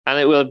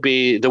it will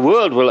be, the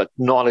world will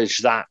acknowledge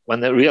that when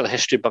the real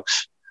history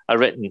books are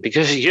written,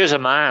 because here's a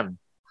man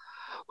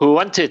who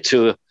wanted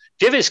to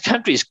give his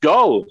country's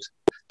gold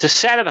to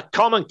set up a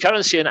common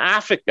currency in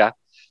Africa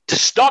to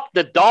stop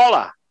the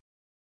dollar.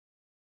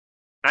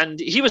 And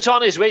he was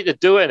on his way to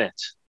doing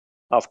it.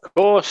 Of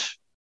course,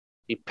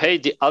 he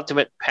paid the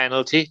ultimate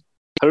penalty,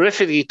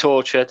 horrifically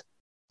tortured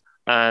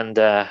and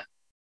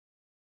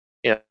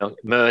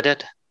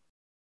murdered.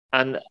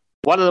 And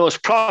one of the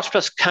most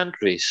prosperous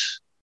countries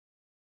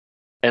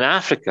in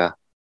Africa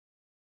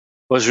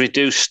was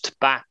reduced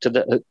back to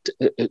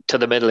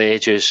the Middle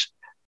Ages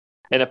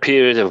in a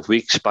period of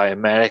weeks by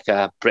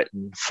America,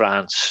 Britain,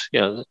 France.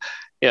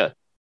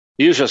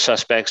 Usual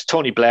suspects.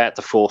 Tony Blair at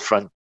the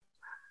forefront,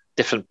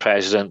 different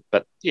president,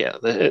 but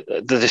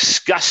the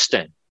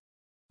disgusting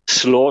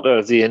slaughter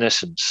of the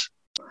innocents.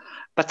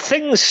 But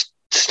things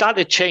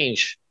started to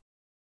change,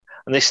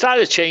 and they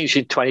started to change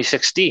in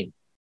 2016,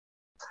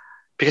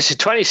 because in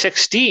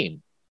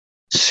 2016,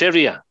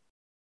 Syria,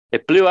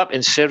 it blew up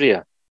in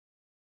Syria,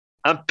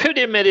 and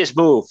Putin made his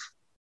move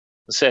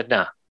and said,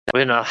 "Nah,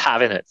 we're not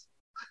having it."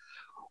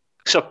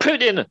 So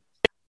Putin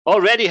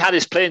already had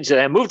his planes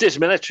there, moved his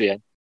military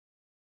in,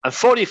 and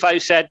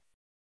 45 said,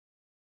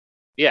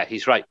 yeah,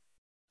 he's right.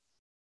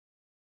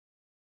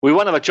 We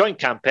want to have a joint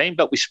campaign,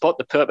 but we support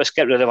the purpose,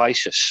 get rid of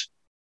ISIS.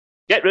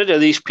 Get rid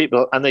of these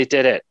people, and they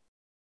did it.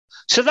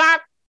 So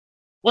that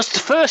was the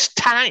first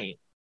time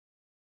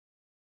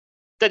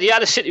that you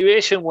had a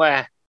situation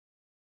where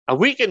a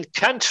weakened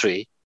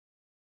country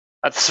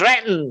had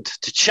threatened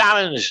to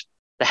challenge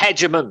the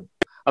hegemon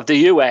of the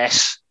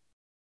US,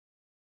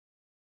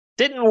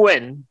 didn't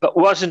win, but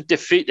wasn't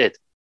defeated.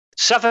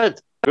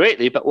 Suffered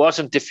greatly, but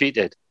wasn't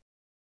defeated.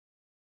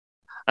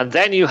 And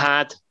then you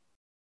had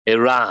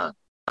Iran.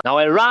 Now,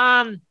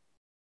 Iran,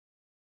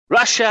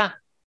 Russia,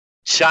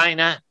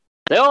 China,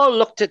 they all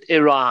looked at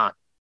Iran.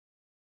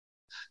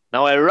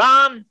 Now,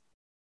 Iran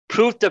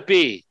proved to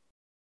be,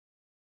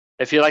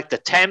 if you like, the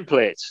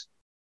template,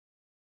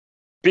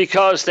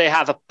 because they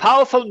have a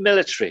powerful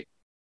military.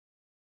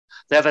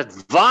 They have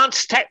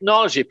advanced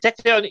technology,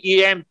 particularly on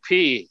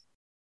EMP.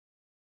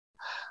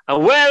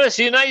 And whereas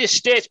the United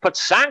States put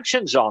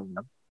sanctions on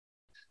them,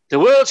 the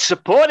world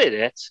supported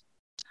it,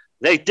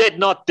 they did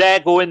not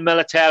dare go in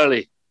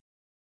militarily.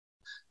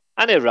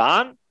 And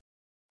Iran,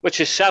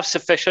 which is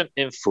self-sufficient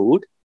in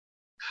food,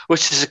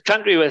 which is a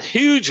country with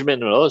huge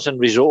minerals and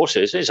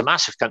resources, it's a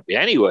massive country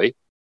anyway,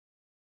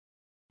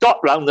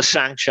 got round the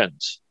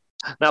sanctions.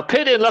 Now,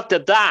 Putin looked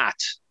at that,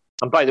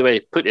 and by the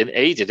way, Putin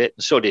aided it,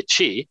 and so did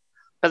Xi,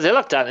 but they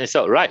looked at it and they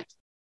thought, right,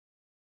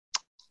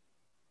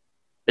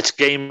 it's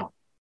game on.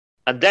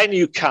 And then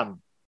you come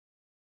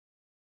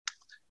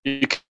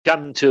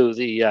to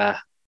the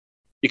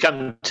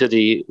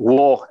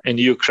war in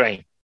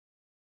Ukraine.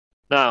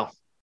 Now,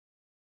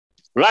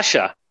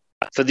 Russia,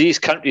 for these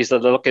countries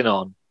that are looking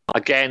on,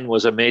 again,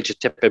 was a major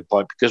tipping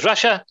point, because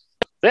Russia,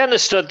 they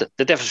understood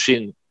the difference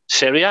between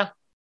Syria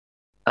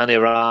and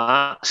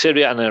Iran,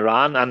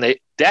 and they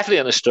definitely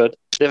understood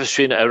the difference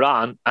between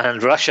Iran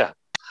and Russia.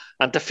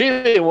 And the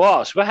feeling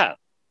was, well,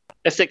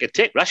 if they could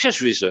take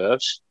Russia's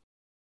reserves,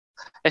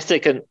 if they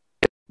can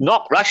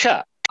knock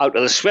Russia out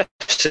of the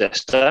SWIFT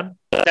system,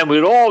 then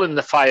we're all in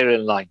the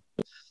firing line.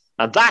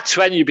 And that's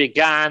when you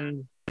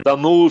began the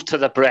move to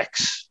the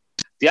BRICS,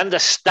 the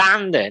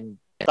understanding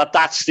that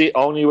that's the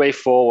only way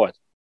forward.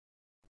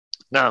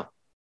 Now,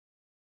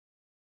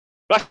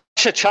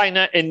 Russia,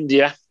 China,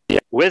 India,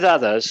 with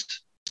others,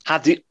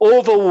 have the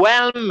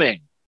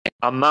overwhelming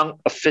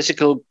amount of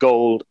physical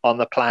gold on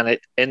the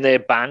planet in their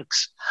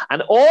banks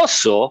and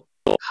also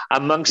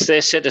amongst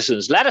their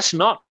citizens. Let us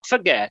not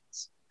forget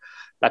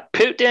that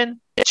Putin,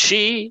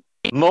 Xi,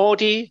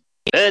 Modi,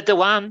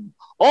 Erdogan,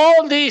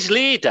 all these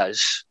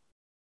leaders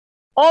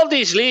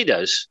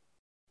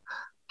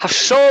have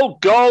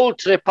sold gold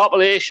to their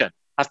population,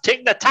 have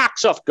taken the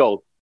tax off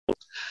gold,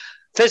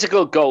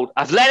 physical gold,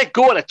 have let it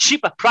go at a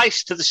cheaper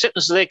price to the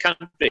citizens of their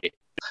country.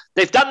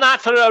 They've done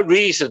that for a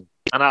reason,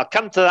 and I'll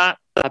come to that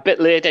a bit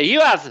later. You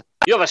have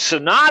a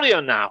scenario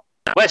now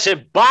where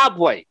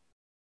Zimbabwe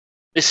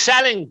is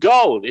selling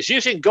gold, is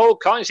using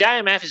gold coins. The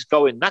IMF is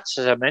going nuts,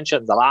 as I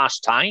mentioned the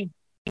last time.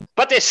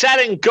 But they're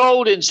selling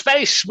gold in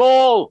very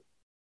small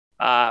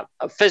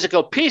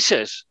physical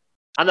pieces,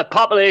 and the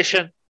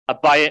population are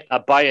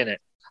buying it.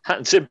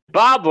 And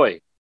Zimbabwe,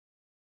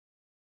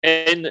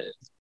 in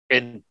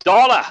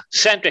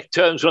dollar-centric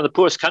terms, one of the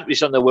poorest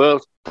countries in the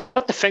world,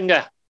 put the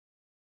finger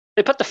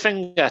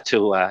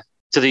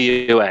to the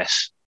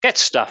US. Get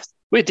stuffed.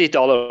 We're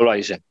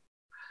de-dollarizing.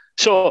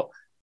 So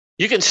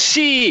you can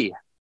see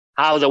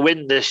how the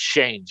wind has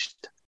changed.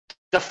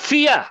 The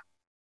fear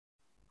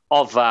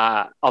of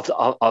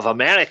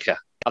America,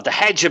 of the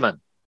hegemon,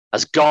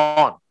 has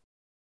gone.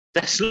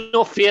 There's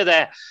no fear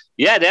there.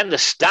 Yeah, they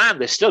understand.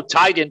 They're still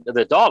tied into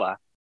the dollar.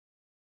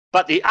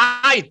 But the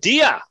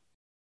idea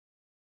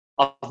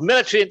of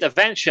military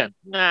intervention,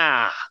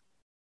 I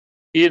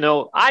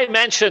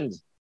mentioned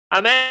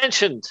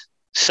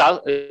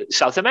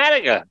South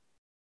America.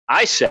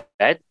 I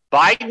said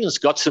Biden's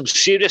got some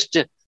serious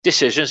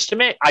decisions to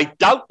make. I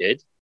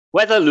doubted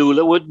whether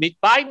Lula would meet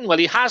Biden. Well,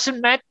 he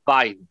hasn't met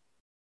Biden.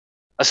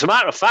 As a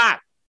matter of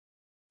fact,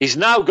 he's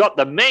now got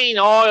the main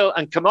oil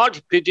and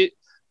commodity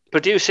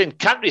producing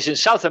countries in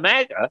South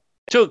America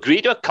to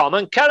agree to a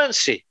common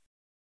currency.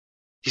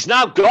 He's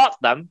now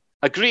got them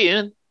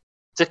agreeing,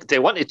 they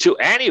wanted to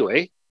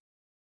anyway,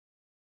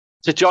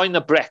 to join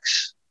the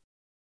BRICS.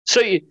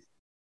 So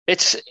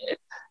it's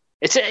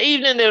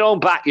even in their own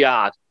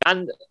backyard.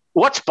 And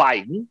what's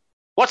Biden?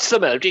 What's the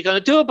military going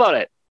to do about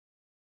it?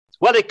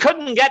 Well, they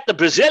couldn't get the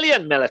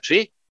Brazilian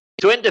military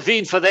to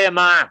intervene for their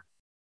man.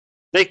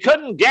 They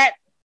couldn't get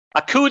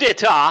a coup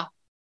d'etat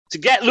to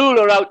get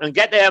Lula out and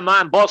get their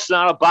man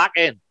Bolsonaro back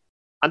in.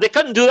 And they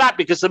couldn't do that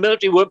because the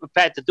military weren't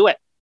prepared to do it.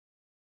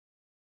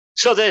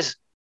 So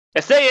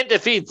if they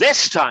intervene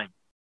this time,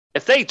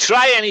 if they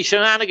try any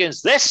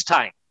shenanigans this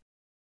time,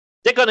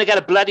 they're going to get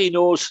a bloody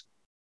nose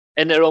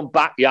in their own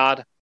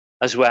backyard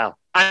as well.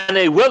 And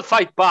they will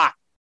fight back.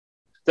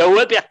 There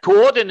will be a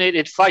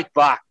coordinated fight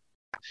back.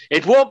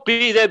 It won't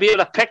be they'll be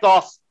able to pick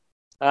off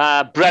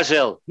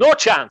Brazil. No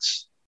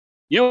chance.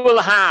 You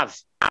will have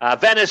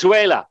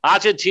Venezuela,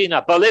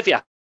 Argentina,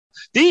 Bolivia.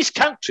 These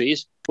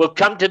countries will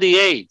come to the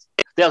aid.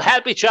 They'll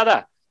help each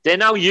other. They're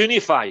now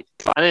unified.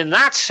 And in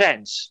that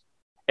sense,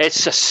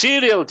 it's a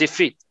serial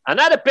defeat,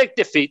 another big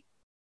defeat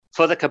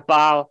for the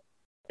cabal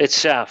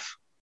itself.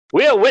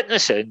 We are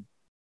witnessing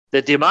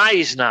the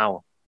demise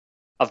now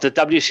of the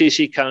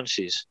WCC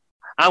currencies.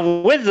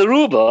 And with the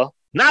ruble,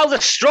 now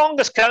the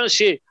strongest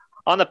currency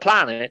on the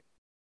planet,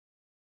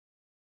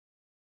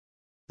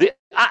 the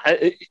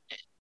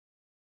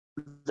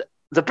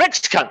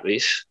BRICS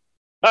countries,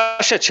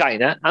 Russia,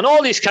 China, and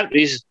all these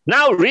countries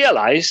now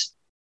realize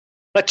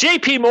that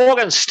J.P.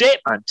 Morgan's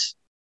statement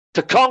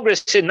to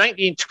Congress in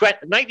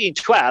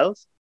 1912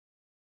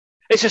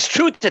 is as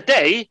true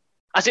today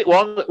as it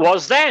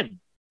was then.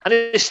 And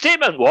his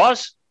statement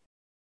was,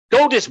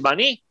 gold is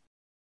money,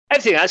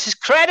 everything else is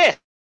credit.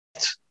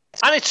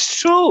 And it's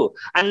true.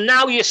 And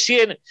now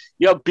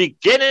you're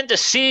beginning to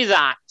see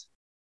that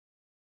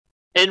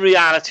in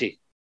reality.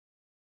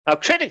 Now,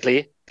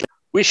 critically,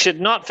 we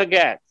should not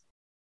forget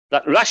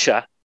that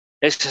Russia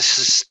is a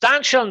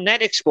substantial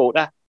net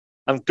exporter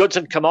of goods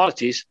and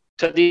commodities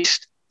to the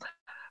East.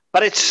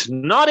 But it's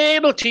not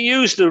able to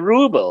use the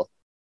ruble.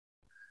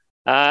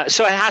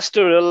 So it has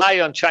to rely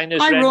on China's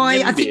renminbi. Hi,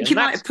 Roy. I think you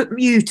might have put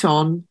mute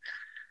on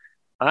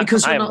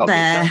because you're not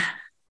there.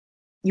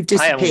 You've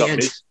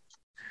disappeared.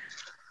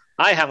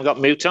 I haven't got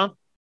mute on.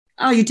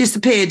 Oh, you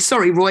disappeared.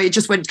 Sorry, Roy. It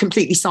just went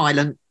completely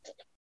silent.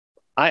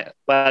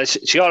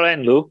 It's your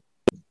end, Lou.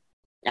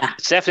 Yeah.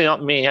 It's definitely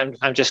not me.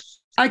 I'm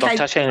just okay. not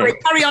touching Sorry,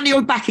 it. carry on.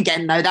 You're back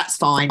again, though. That's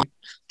fine.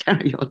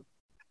 Carry on.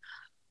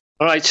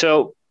 All right.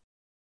 So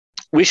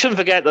we shouldn't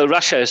forget that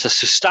Russia is a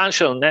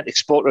substantial net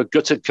exporter of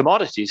goods and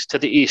commodities to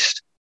the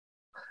East.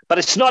 But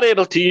it's not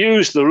able to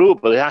use the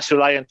ruble. It has to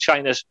rely on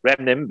China's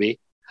renminbi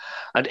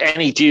and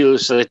any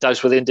deals that it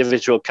does with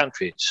individual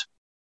countries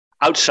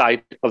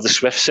outside of the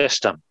SWIFT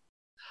system.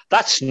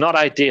 That's not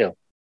ideal.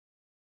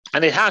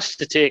 And it has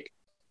to take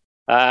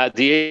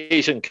the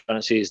Asian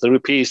currencies, the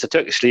rupees, the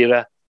Turkish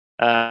lira,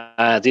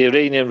 the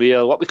Iranian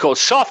real, what we call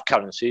soft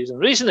currencies. And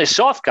the reason they're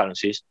soft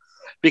currencies,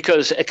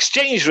 because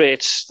exchange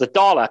rates, the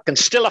dollar, can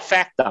still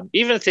affect them.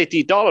 Even if they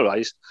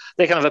de-dollarize,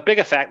 they can have a big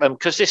effect on them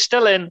because they're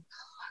still in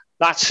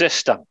that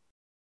system.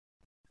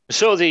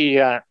 So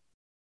the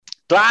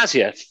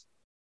Glazier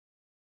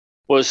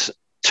was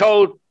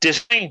told,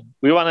 design,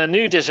 we want a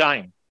new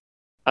design.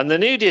 And the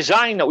new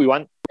design that we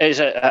want is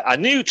a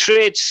new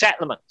trade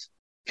settlement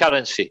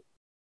currency.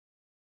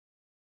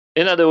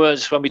 In other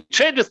words, when we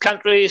trade with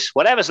countries,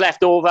 whatever's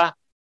left over,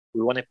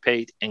 we want it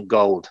paid in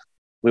gold.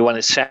 We want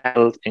it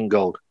settled in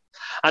gold.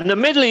 And the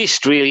Middle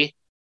East really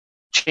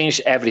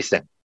changed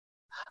everything.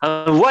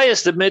 And why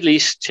has the Middle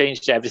East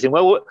changed everything?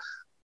 Well,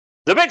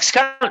 the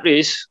BRICS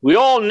countries, we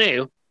all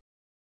knew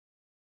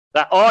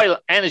that oil,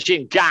 energy,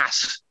 and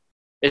gas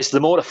is the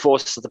motor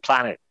force of the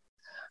planet.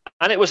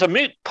 And it was a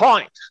moot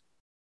point.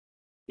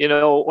 You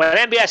know, when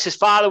MBS's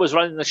father was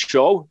running the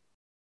show,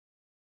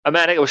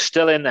 America was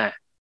still in there.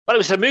 But it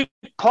was a moot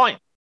point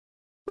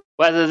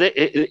whether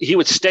he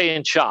would stay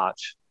in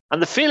charge.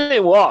 And the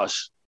feeling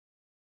was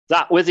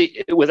that with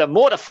a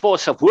motor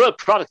force of world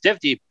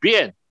productivity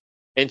being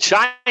in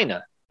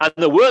China and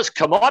the world's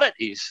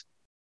commodities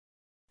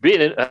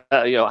being in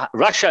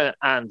Russia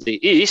and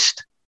the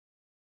East,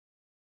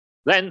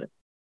 then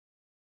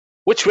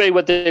which way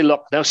would they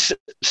look? Now,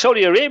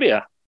 Saudi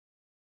Arabia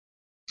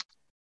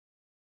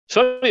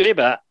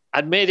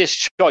had made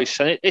its choice,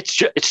 and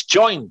it's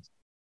joined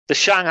the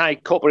Shanghai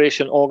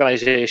Cooperation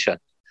Organization.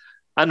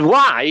 And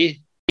why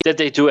did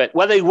they do it?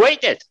 Well, they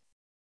waited.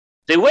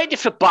 They waited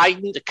for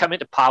Biden to come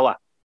into power.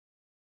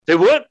 They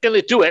weren't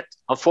going to do it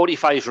on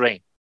 45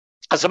 reign.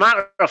 As a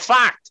matter of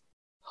fact,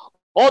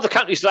 all the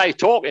countries that I'm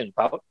talking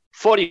about,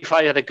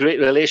 45 had a great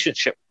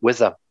relationship with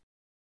them.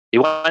 He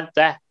went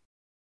there.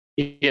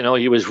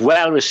 He was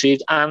well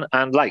received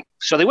and liked.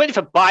 So they waited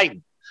for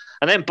Biden.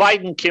 And then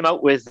Biden came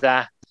out with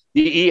the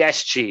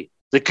ESG,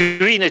 the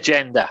green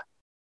agenda.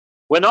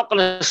 We're not going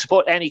to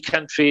support any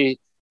country,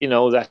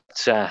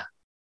 that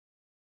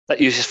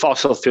uses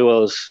fossil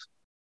fuels,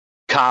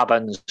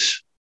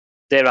 carbons.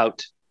 They're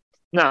out.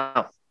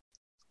 Now,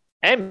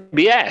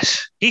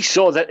 MBS, he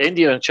saw that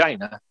India and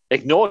China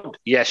ignored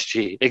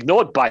ESG,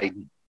 ignored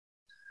Biden,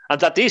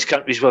 and that these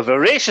countries were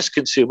voracious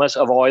consumers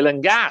of oil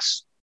and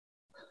gas.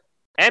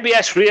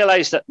 MBS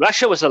realized that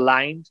Russia was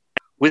aligned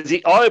with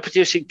the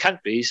oil-producing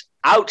countries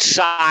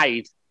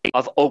outside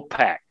of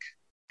OPEC.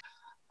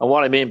 And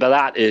what I mean by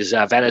that is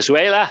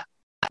Venezuela,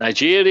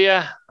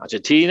 Nigeria,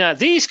 Argentina,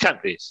 these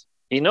countries.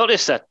 He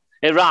noticed that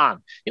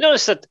Iran, he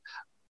noticed that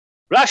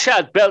Russia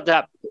had built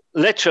up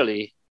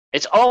literally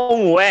its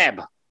own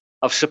web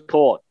of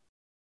support.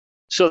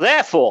 So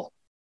therefore,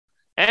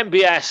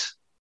 MBS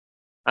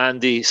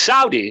and the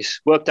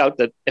Saudis worked out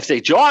that if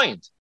they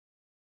joined,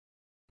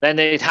 then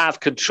they'd have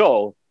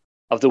control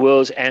of the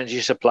world's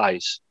energy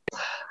supplies.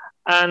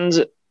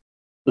 And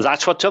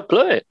that's what took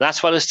place.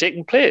 That's what has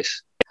taken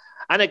place.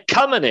 And it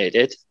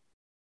culminated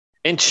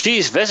in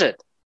Xi's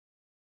visit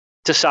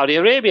to Saudi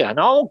Arabia. And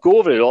I won't go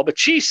over it all, but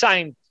Xi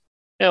signed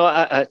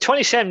a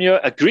 27-year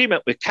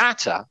agreement with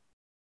Qatar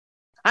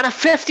and a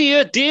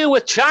 50-year deal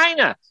with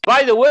China.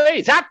 By the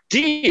way, that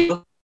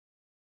deal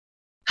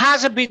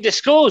hasn't been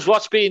disclosed,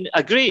 what's been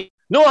agreed,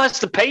 nor has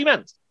the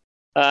payments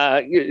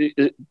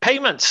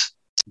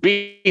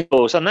been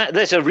disclosed. And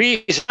there's a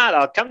reason that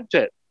I'll come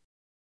to it.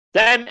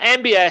 Then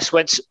MBS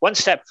went one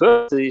step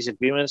further to these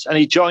agreements and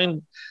he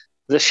joined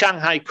the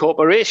Shanghai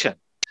Cooperation.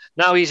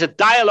 Now, he's a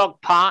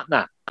dialogue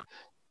partner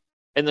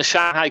in the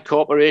Shanghai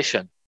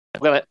Cooperation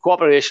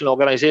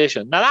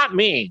Organization. Now, that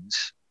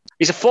means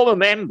he's a former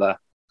member,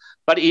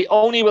 but he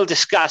only will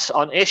discuss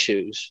on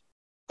issues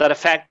that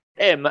affect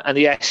him and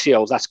the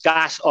SCO. That's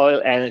gas,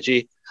 oil,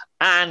 energy,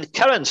 and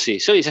currency.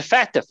 So he's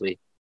effectively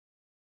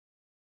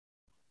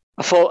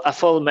a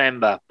full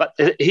member, but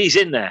he's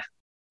in there.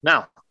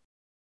 Now,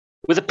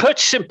 with the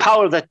purchasing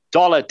power of the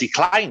dollar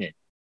declining,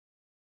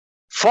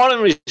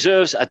 foreign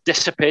reserves are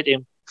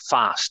dissipating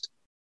fast.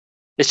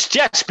 It's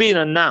just been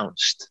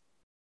announced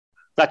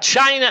that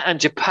China and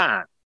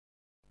Japan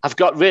have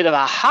got rid of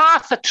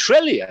 $500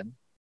 billion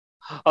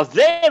of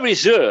their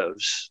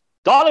reserves,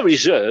 dollar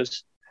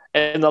reserves,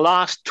 in the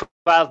last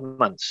 12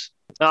 months.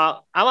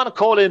 Now, I want to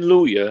call in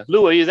Lou here.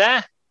 Lou, are you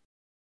there?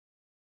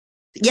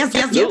 Yes.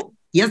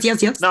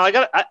 Now,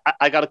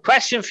 I got a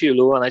question for you,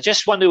 Lou, and I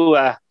just want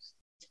to...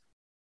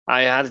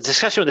 I had a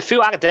discussion with a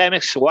few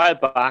academics a while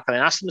back, and I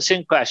asked them the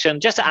same question,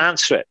 just to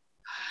answer it.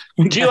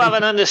 Okay. Do you have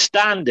an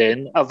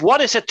understanding of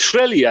what is a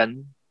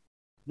trillion,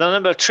 the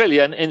number of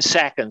trillion in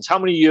seconds? How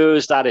many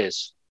years that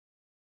is?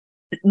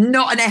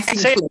 Not an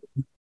effing clue.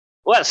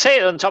 Well, say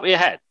it on top of your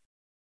head.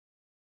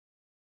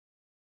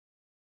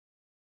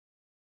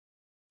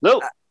 Lou?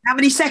 How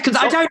many seconds?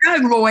 I don't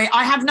know, Roy.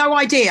 I have no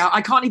idea.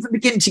 I can't even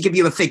begin to give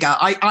you a figure.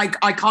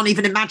 I can't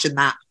even imagine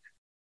that.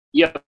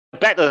 You're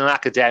better than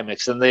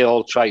academics, and they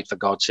all tried, for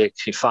God's sake.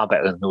 You're far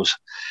better than those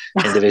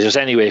individuals.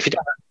 Anyway, if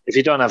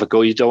you don't have a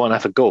go, you don't want to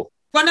have a go.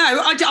 Well,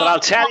 no, I'll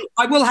tell you.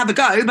 I will have a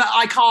go, but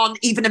I can't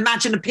even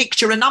imagine a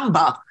picture, a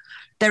number.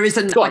 There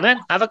isn't. Go on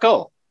then, have a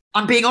go.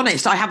 I'm being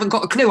honest. I haven't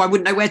got a clue. I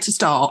wouldn't know where to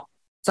start.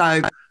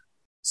 So,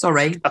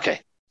 sorry.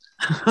 Okay.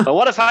 But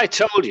what if I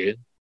told you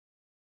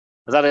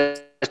that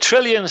a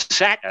trillion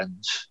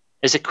seconds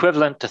is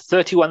equivalent to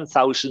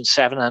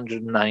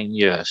 31,709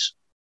 years?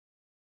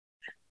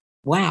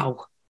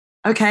 Wow.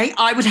 Okay,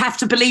 I would have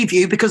to believe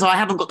you because I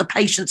haven't got the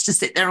patience to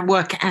sit there and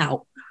work it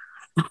out.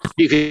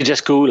 You can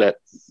just Google it.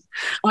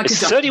 It's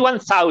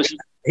 31,000.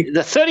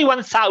 The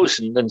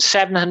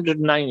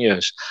 31,709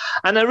 years.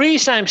 And the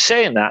reason I'm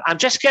saying that, I'm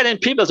just getting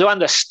people to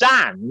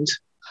understand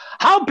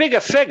how big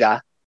a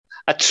figure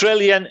a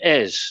trillion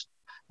is.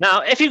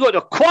 Now, if you go to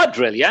a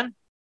quadrillion,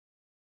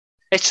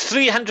 it's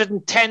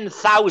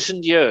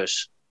 310,000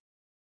 years.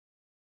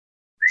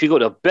 If you go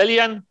to a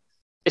billion,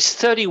 it's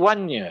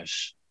 31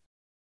 years.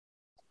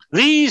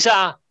 These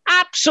are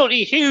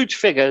absolutely huge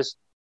figures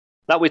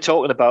that we're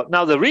talking about.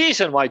 Now, the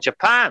reason why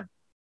Japan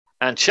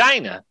and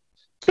China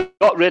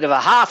got rid of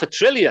 $500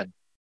 billion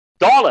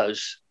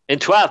in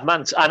 12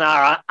 months and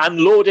are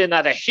unloading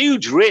at a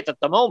huge rate at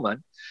the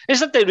moment is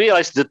that they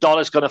realized the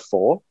dollar's going to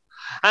fall.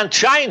 And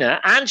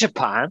China and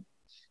Japan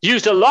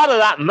used a lot of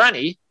that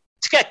money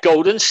to get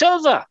gold and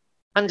silver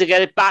and to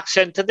get it back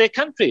sent to their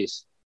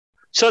countries.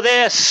 So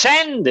they're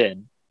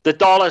sending the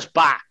dollars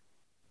back.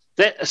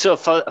 So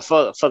for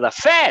the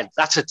Fed,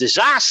 that's a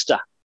disaster.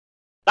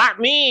 That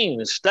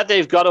means that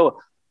they've got to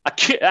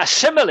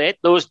assimilate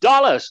those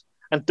dollars.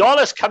 And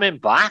dollars coming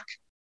back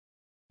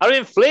are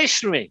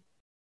inflationary.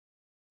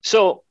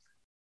 So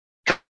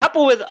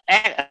coupled with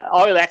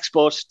oil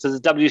exports to the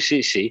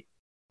WCC,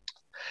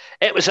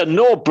 it was a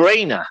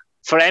no-brainer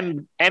for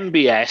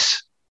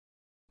MBS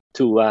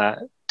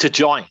to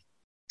join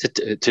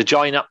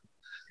up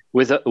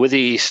with the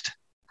East.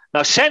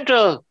 Now,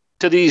 central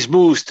to these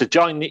moves to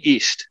join the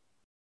East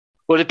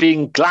would have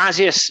been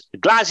Glazier's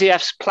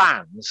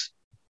plans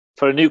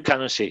for a new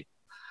currency.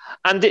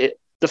 And the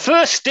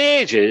first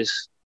stage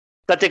is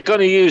that they're going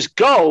to use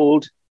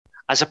gold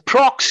as a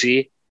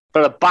proxy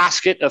for a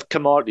basket of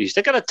commodities.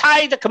 They're going to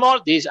tie the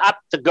commodities up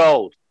to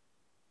gold.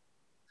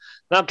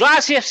 Now,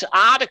 Glazier's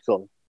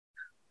article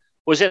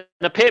was in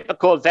a paper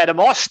called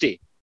Vedomosti,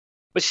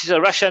 which is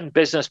a Russian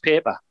business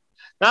paper.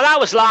 Now, that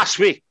was last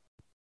week.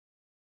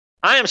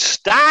 I am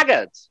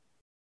staggered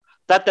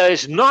that there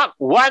is not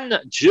one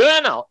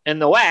journal in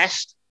the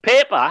West,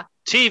 paper,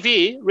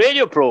 TV,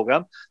 radio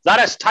program,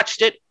 that has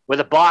touched it with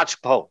a barge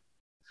pole.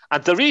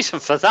 And the reason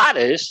for that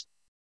is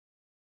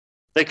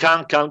they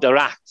can't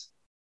counteract.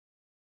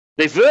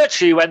 They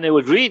virtually, when they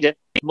would read it,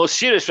 most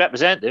serious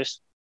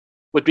representatives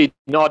would be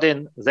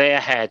nodding their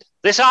head.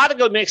 This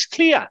article makes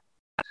clear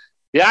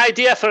the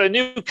idea for a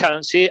new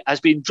currency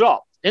has been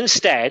dropped.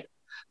 Instead,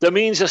 the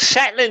means of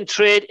settling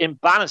trade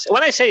imbalance.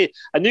 When I say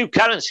a new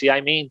currency,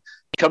 I mean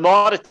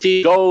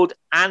commodity, gold,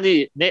 and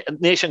the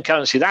nation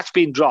currency. That's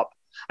been dropped.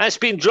 And it's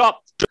been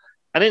dropped.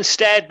 And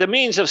instead, the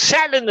means of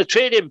settling the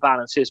trade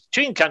imbalances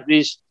between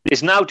countries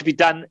is now to be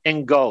done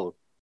in gold.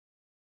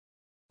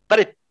 But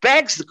it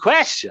begs the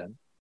question,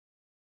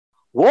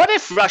 what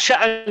if Russia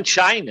and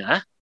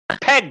China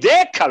peg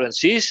their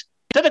currencies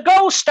to the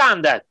gold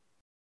standard?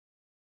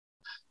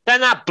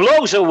 Then that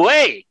blows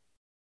away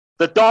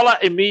the dollar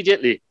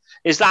immediately.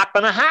 Is that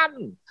going to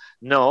happen?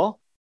 No,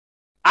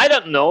 I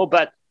don't know.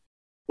 But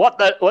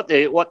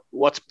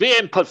what's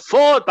being put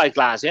forward by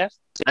Glazier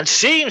and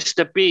seems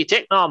to be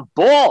taken on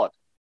board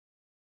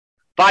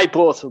by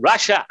both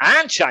Russia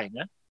and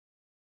China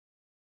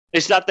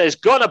is that there's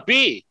going to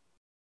be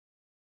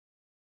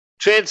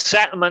trade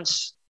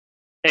settlements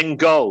in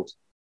gold.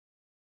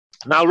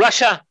 Now,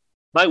 Russia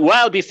might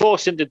well be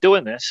forced into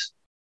doing this,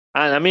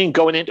 and I mean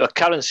going into a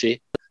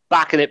currency,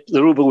 backing it,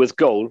 the ruble with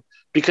gold,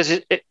 because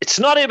it's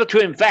not able to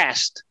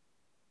invest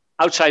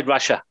outside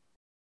Russia.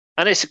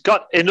 And it's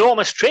got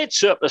enormous trade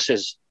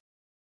surpluses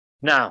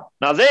now.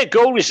 Now, their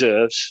gold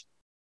reserves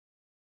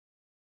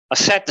are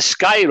set to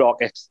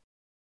skyrocket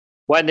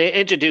when they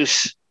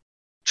introduce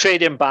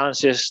trade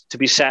imbalances to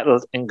be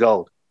settled in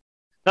gold.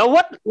 Now,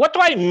 what do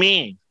I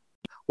mean?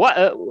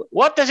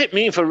 What does it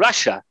mean for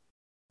Russia?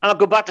 And I'll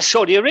go back to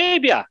Saudi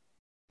Arabia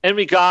in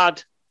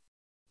regard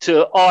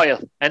to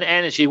oil and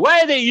energy. Why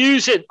are they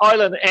using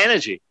oil and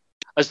energy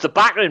as the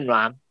battering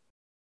ram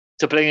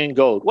to bring in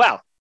gold?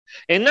 Well,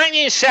 in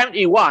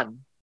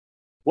 1971,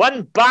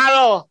 1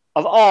 barrel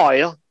of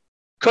oil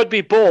could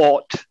be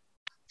bought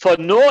for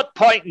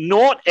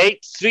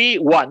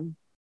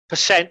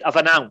 0.0831% of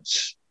an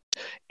ounce.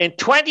 In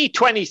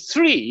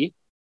 2023,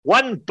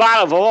 1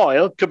 barrel of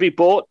oil could be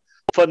bought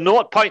for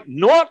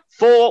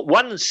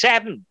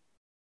 0.0417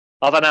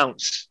 of an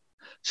ounce.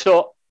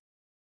 So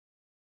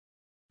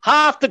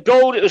half the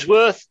gold it was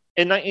worth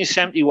in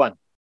 1971.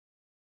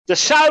 The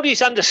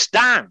Saudis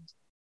understand,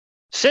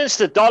 since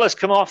the dollar's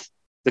come off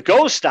the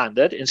gold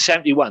standard in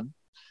 71,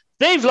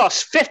 they've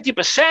lost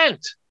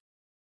 50%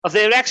 of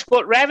their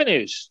export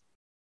revenues.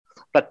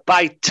 But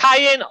by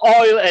tying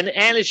oil and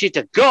energy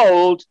to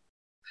gold,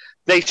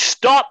 they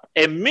stop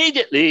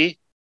immediately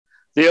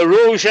the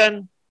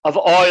erosion of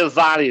oil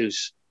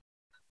values.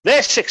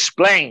 This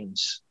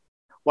explains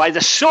why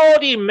the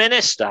Saudi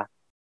minister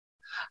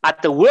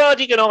at the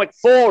World Economic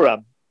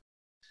Forum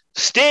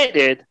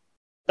stated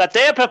that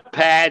they're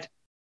prepared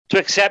to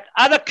accept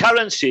other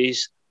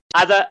currencies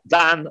other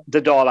than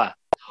the dollar.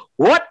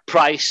 What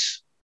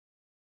price?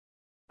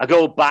 A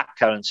gold-backed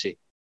currency.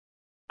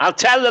 I'll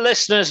tell the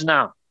listeners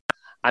now,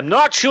 I'm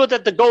not sure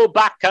that the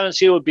gold-backed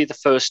currency will be the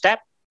first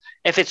step.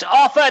 If it's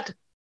offered,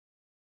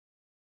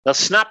 they'll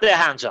snap their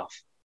hands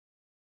off.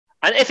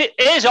 And if it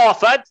is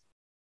offered,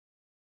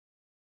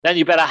 then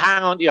you better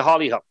hang on to your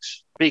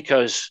hollyhocks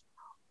because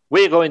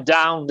we're going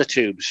down the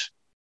tubes.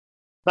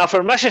 Now,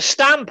 from Russia's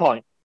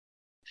standpoint,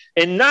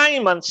 in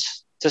 9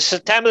 months to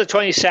September the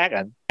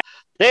 22nd,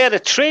 they had a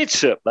trade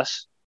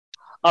surplus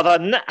of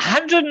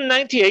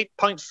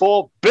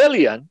 198.4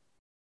 billion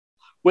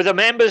with the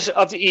members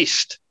of the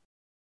East.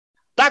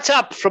 That's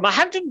up from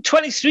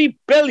 123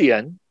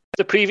 billion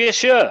the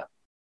previous year.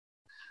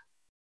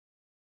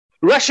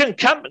 Russian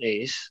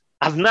companies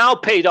have now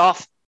paid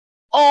off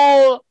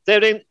all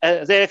their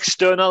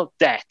external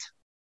debt.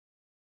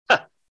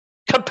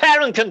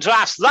 Compare and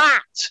contrast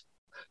that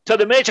to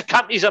the major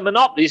companies and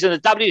monopolies in the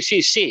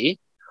WCC,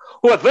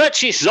 who are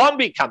virtually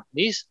zombie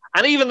companies,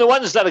 and even the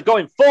ones that are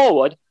going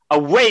forward are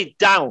weighed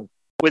down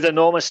with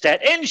enormous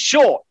debt. In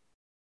short,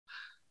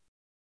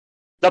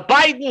 the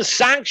Biden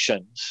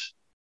sanctions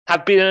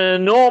have been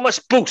an enormous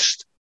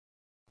boost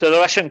to the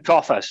Russian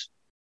coffers,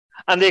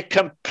 and they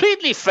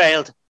completely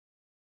failed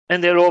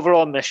in their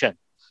overall mission.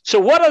 So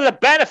what are the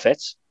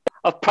benefits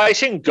of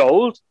pricing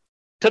gold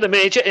to the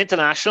major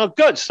international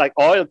goods like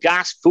oil,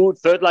 gas, food,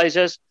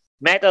 fertilizers,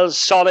 metals,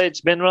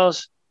 solids,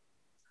 minerals?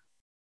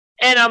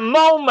 In a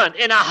moment,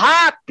 in a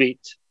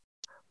heartbeat,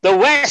 the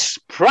West's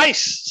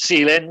price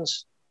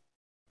ceilings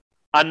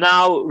are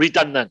now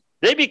redundant.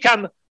 They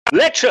become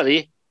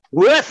literally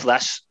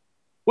worthless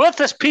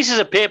pieces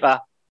of paper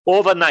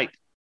overnight.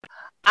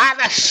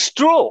 At a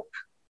stroke,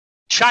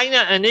 China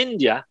and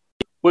India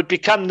would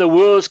become the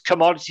world's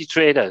commodity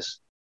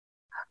traders.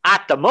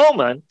 At the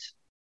moment,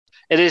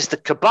 it is the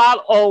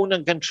cabal-owned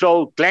and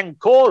controlled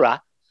Glencore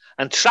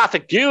and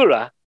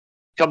Trafigura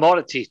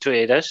commodity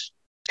traders,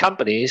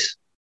 companies,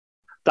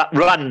 that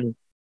run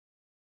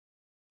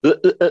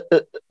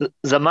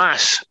the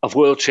mass of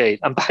world trade.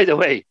 And by the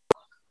way,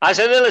 as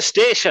an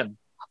illustration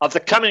of the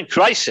coming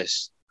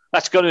crisis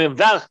that's going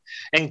to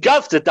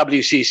engulf the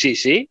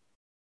WCCC,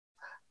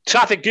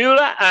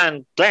 Trafigura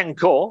and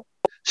Glencore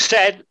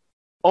said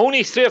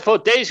only 3 or 4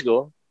 days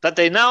ago that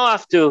they now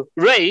have to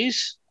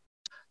raise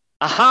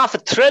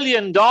 $500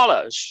 billion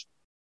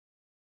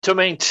to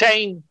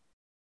maintain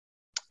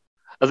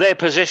their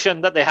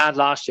position that they had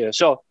last year.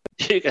 So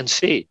you can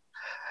see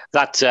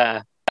that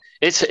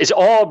it's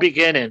all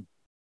beginning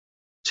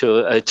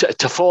to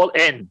fall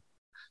in.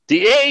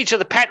 The age of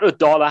the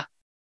petrodollar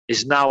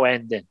is now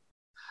ending.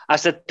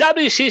 As the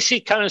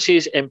WCC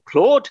currencies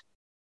implode,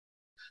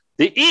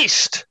 the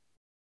East,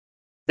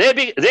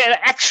 they're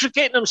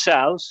extricating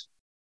themselves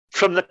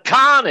from the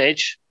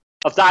carnage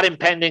of that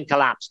impending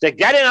collapse. They're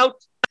getting out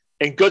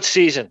in good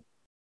season.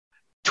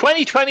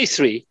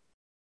 2023,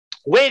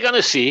 we're going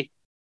to see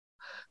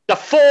the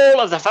fall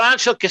of the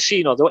financial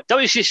casino, the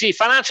WCC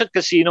financial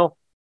casino,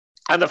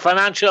 and the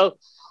financial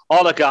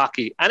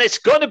oligarchy. And it's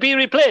going to be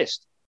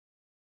replaced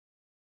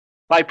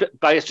by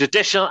a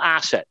traditional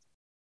asset,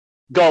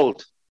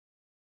 gold.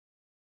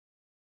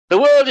 The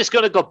world is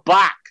going to go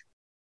back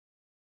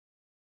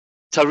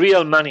to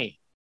real money.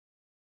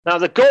 Now,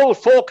 the gold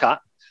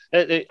forecast,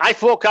 I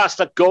forecast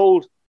that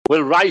gold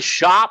will rise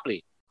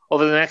sharply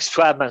over the next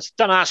 12 months.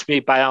 Don't ask me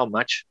by how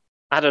much.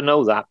 I don't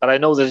know that, but I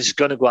know that it's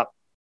going to go up.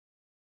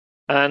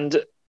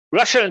 And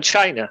Russia and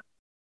China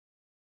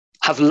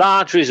have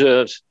large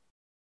reserves.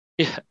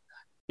 This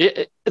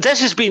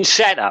has been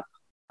set up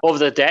over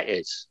the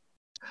decades.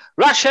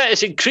 Russia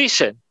is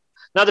increasing.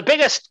 Now, the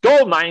biggest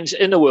gold mines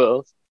in the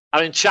world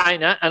are in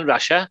China and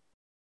Russia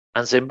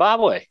and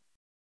Zimbabwe.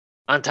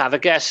 And have a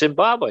guess,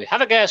 Zimbabwe.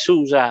 Have a guess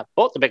who's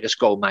bought the biggest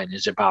gold mine in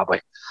Zimbabwe.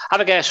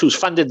 Have a guess who's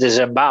funded the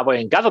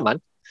Zimbabwean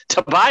government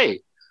to buy,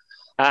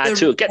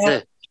 to get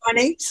the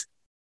Chinese?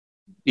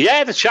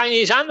 Yeah, the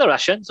Chinese and the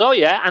Russians. Oh,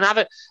 yeah.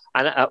 And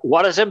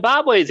what is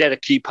Zimbabwe? They're a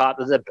key part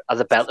of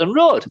the Belt and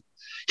Road.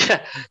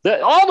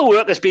 All the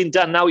work has been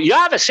done now. You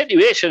have a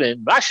situation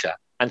in Russia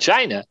and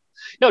China.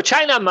 You know,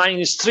 China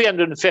mines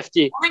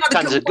 350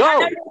 tons of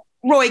gold.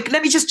 Roy,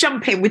 let me just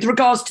jump in with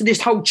regards to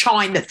this whole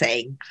China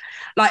thing.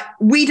 Like,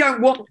 we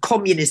don't want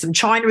communism.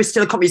 China is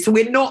still a communist. So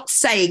we're not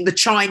saying the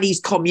Chinese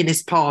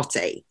Communist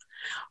Party,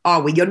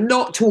 are we? You're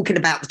not talking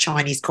about the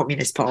Chinese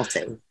Communist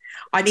Party.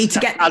 I need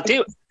to get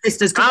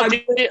listeners. I'll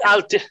deal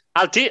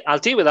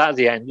with that at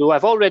the end. Lou,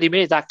 I've already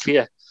made that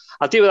clear.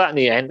 I'll deal with that in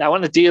the end. I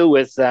want to deal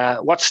with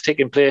what's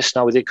taking place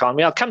now with the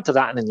economy. I'll come to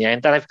that in the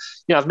end. And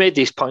I've made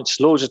these points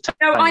loads of times.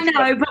 No, I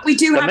know, but we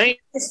do have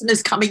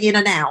listeners coming in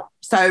and out.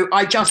 So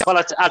I just...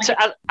 Well,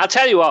 I'll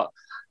tell you what.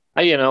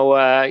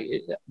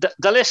 The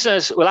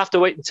listeners will have to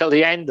wait until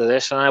the end of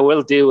this, and I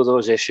will deal with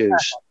those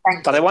issues.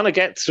 But I want to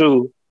get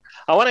through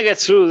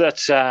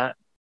that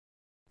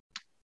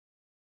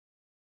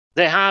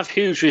they have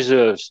huge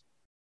reserves.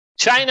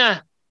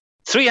 China,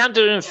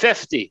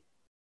 350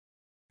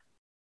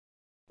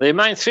 They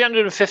mine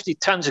 350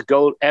 tons of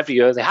gold every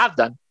year. They have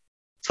done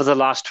for the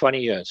last 20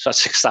 years.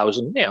 That's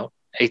 6,000,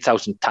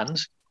 8,000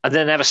 tons. And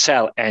they never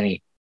sell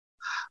any.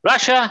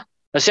 Russia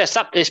has just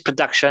upped its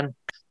production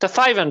to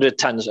 500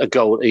 tons of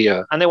gold a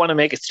year. And they want to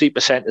make it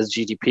 3% of the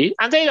GDP.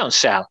 And they don't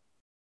sell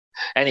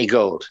any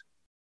gold.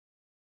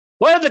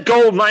 Where are the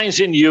gold mines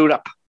in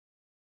Europe?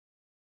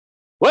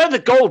 Where are the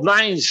gold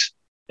mines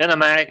in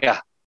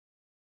America?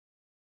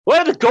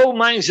 Where are the gold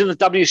mines in the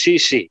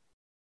WCC?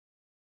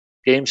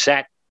 Game,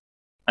 set.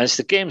 And it's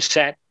the game,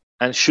 set,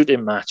 and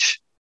shooting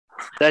match.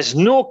 There's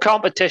no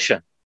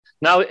competition.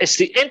 Now, it's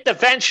the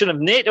intervention of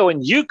NATO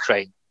in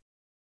Ukraine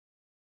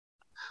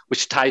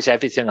which ties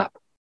everything up.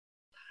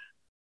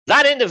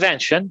 That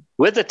intervention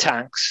with the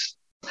tanks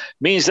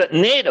means that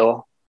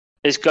NATO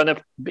is going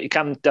to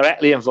become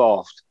directly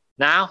involved.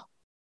 Now,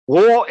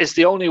 war is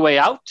the only way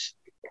out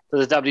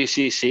for the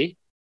WCC.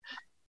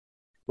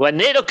 When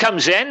NATO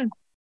comes in,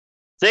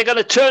 they're going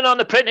to turn on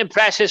the printing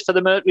presses for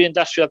the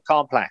military-industrial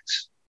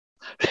complex.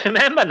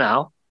 Remember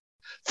now,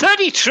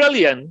 30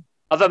 trillion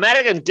of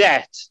American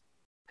debt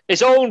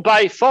is owned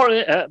by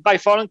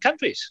foreign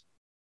countries.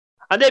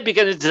 And they're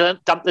beginning to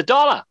dump the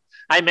dollar.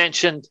 I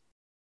mentioned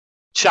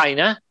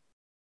China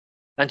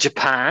and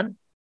Japan,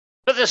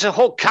 but there's a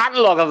whole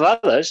catalogue of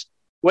others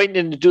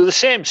waiting to do the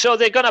same. So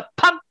they're going to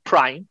pump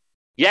prime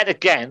yet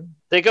again.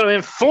 They're going to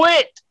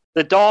inflate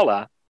the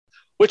dollar,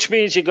 which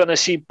means you're going to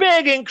see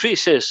big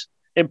increases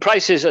in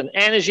prices on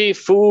energy,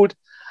 food,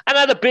 and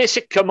other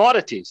basic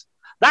commodities.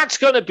 That's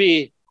going to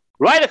be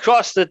right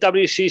across the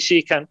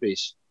WCC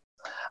countries.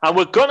 And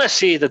we're going to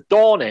see the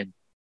dawning,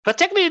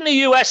 particularly in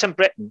the US and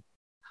Britain,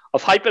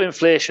 of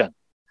hyperinflation.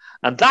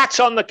 And that's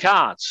on the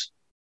cards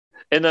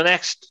in the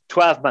next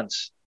 12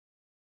 months.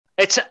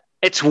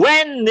 It's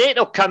when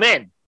NATO come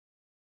in.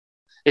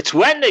 It's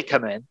when they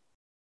come in,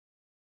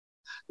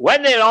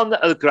 when they're on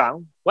the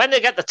ground, when they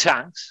get the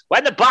tanks,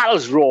 when the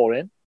battle's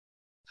roaring,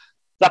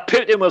 that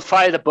Putin will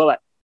fire the bullet.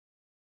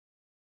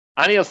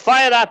 And he'll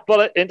fire that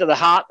bullet into the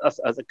heart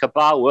of the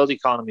cabal world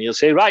economy. He'll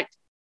say, right,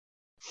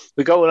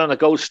 we're going on a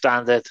gold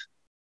standard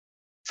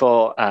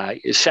for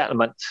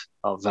settlement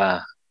of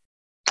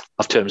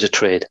terms of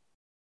trade.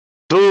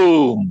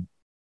 Boom.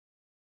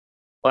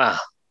 Well,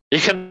 you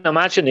can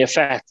imagine the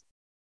effect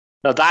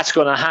that that's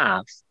going to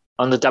have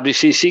on the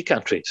WCC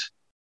countries.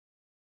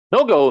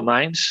 No gold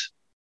mines,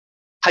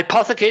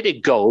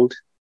 hypothecated gold,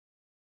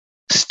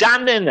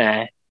 standing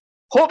there,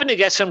 hoping to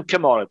get some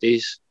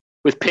commodities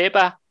with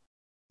paper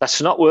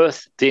that's not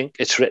worth the ink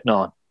it's written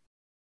on.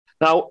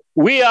 Now,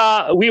 we're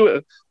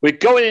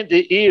going into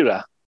the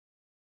era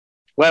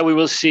where we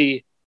will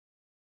see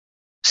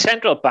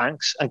central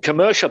banks and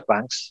commercial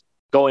banks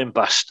going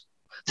bust.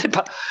 In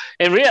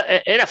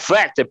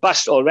effect, they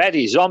bust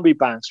already. Zombie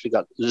banks. We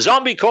got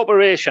zombie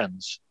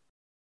corporations.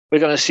 We're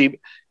going to see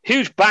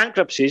huge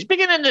bankruptcies.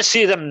 Beginning to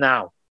see them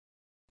now.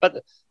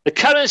 But the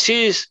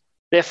currencies,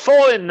 they're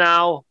falling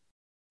now.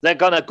 They're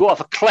going to go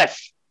off a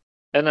cliff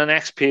in the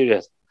next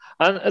period.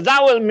 And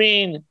that will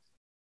mean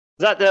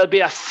that there'll be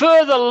a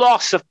further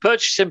loss of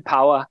purchasing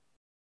power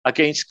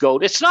against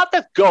gold. It's not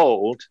that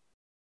gold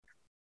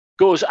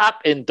goes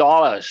up in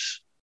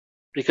dollars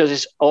because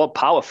it's all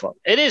powerful.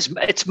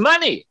 It's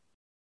money.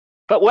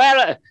 But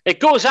where it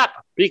goes up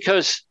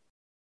because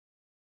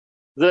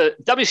the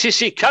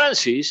WCC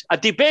currencies are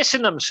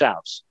debasing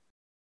themselves.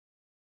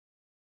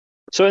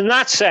 So in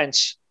that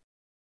sense,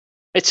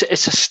 it's a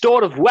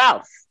store of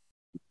wealth,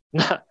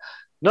 not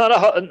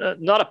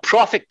a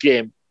profit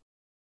game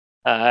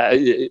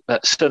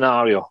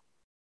scenario.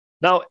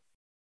 Now,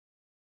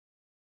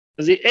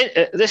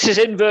 this is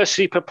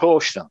inversely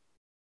proportional.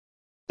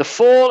 The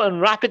fall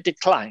and rapid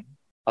decline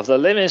of the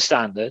living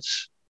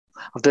standards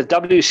of the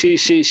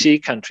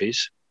WCC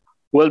countries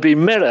will be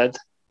mirrored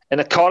in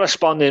a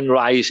corresponding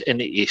rise in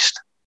the East.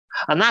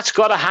 And that's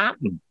got to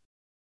happen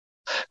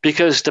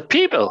because the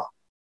people,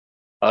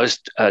 as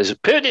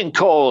Putin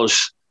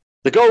calls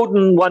the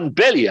golden 1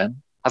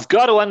 billion, have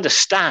got to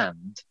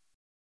understand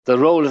the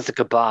role of the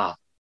cabal,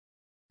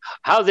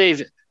 how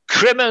they've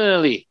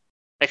criminally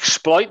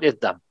exploited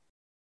them,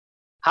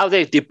 how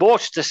they've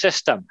debauched the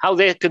system, how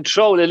their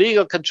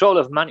illegal control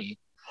of money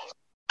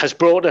has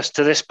brought us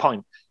to this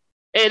point.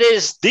 It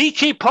is the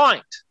key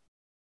point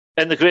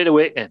in the Great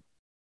Awakening.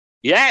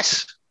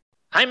 Yes,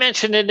 I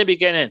mentioned in the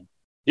beginning,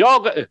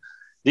 the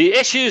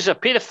issues of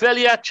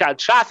pedophilia, child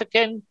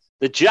trafficking,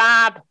 the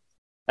jab,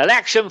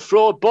 election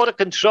fraud, border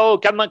control,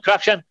 government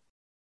corruption,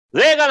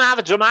 they're going to have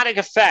a dramatic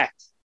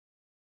effect.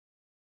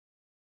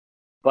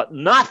 But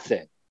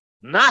nothing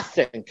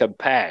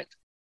compared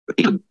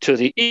to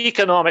the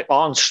economic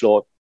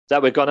onslaught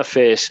that we're going to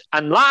face.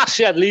 And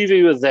lastly, I'd leave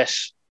you with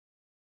this.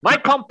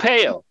 Mike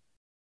Pompeo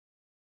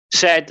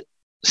said,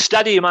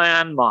 study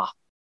Myanmar.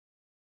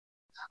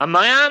 And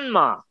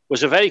Myanmar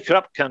was a very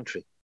corrupt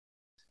country.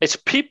 Its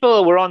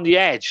people were on the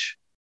edge,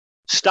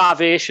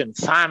 starvation,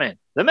 famine.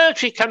 The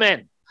military come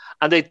in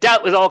and they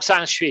dealt with Aung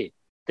San Suu Kyi.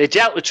 They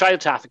dealt with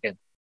child trafficking.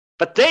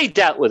 But they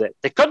dealt with it.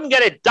 They couldn't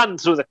get it done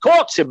through the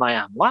courts in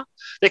Myanmar.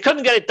 They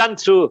couldn't get it done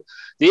through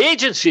the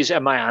agencies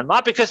in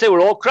Myanmar because they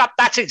were all corrupt.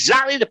 That's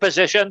exactly the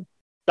position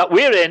that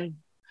we're in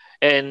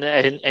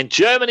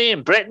Germany,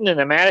 in Britain, in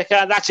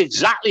America. That's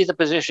exactly the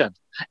position.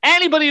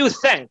 Anybody who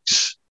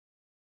thinks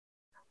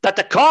that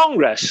the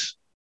Congress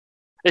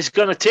is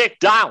going to take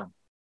down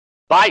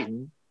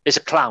Biden is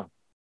a clown.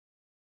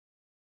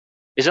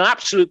 Is an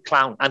absolute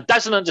clown and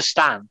doesn't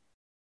understand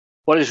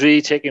what is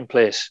really taking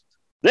place.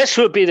 This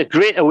will be the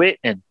great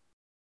awakening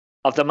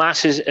of the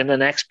masses in the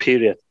next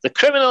period. The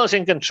criminals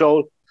in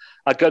control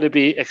are going to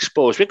be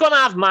exposed. We're going to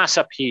have mass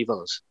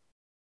upheavals.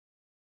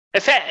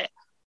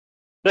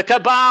 The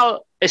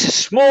cabal is a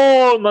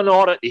small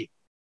minority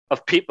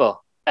of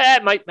people.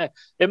 It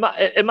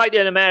might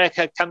in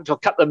America come to a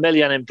couple of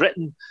million, in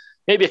Britain,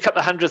 maybe a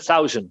couple of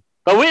 100,000.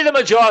 But we're the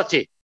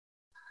majority.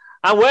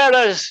 And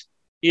whereas,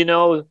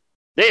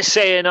 they're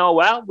saying,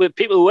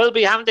 people will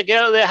be having to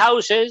get out of their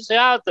houses.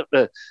 Yeah,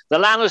 the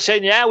landlord's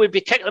saying, we'd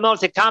be kicking them out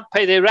if they can't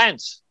pay their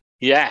rents.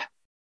 Yeah,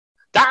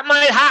 that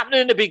might happen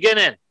in the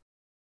beginning,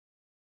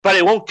 but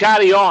it won't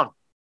carry on.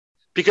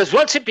 Because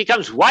once it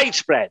becomes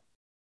widespread,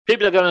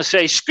 people are going to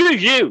say, screw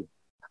you.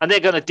 And they're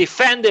going to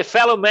defend their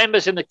fellow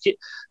members,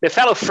 their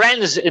fellow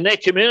friends in their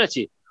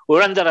community who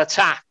are under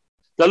attack.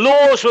 The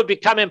laws will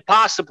become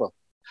impassable.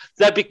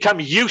 They'll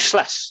become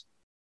useless.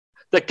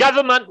 The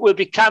government will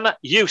become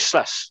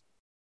useless.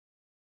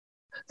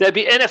 They'll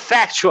be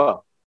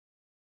ineffectual.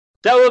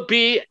 There will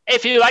be,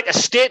 if you like, a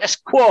status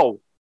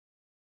quo,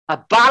 a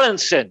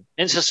balancing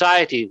in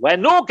society where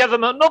no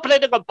government, no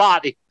political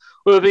party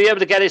will be able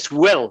to get its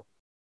will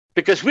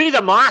because we,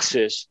 the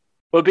masses,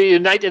 will be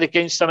united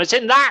against them. It's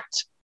in that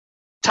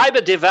type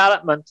of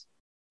development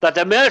that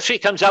the military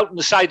comes out on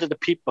the side of the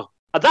people.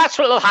 And that's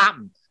what will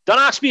happen. Don't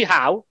ask me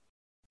how.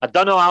 I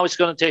don't know how it's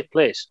going to take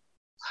place.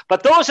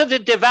 But those are the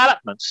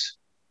developments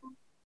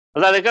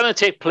that are going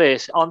to take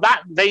place on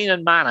that vein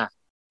and manner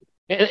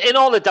in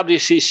all the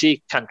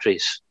WCC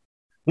countries.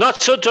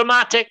 Not so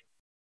dramatic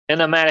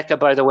in America,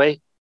 by the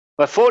way,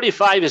 but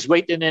 45 is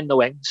waiting in the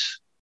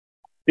wings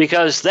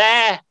because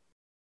there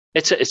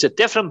it's a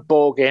different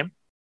ball game.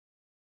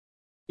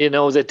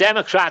 The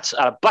Democrats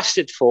are a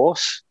busted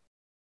force.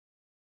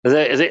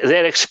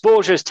 Their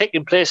exposure is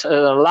taking place at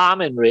an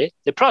alarming rate.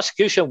 The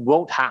prosecution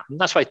won't happen.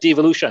 That's why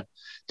devolution,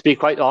 to be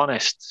quite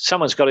honest,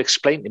 someone's got to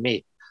explain to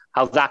me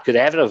how that could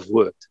ever have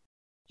worked.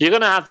 You're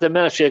going to have the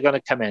military are going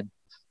to come in.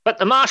 But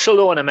the martial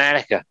law in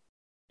America,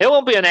 it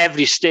won't be in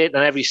every state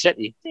and every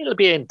city. It'll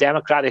be in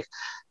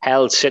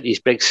democratic-held cities,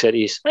 big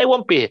cities. It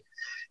won't be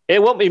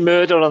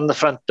murder on the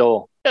front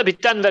door. It'll be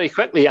done very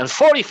quickly. And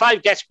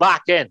 45 gets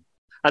back in.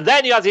 And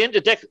then you have the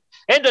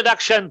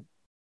introduction.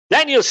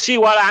 Then you'll see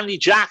what Andy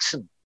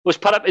Jackson was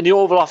put up in the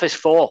Oval Office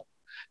for.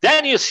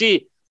 Then you'll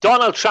see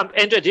Donald Trump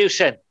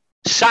introducing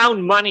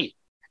sound money,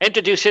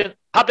 introducing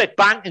public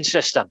banking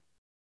system.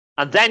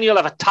 And then you'll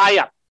have a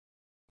tie-up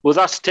with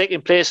what's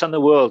taking place in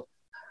the world.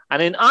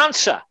 And in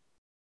answer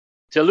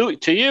to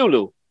you,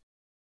 Lou,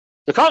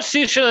 the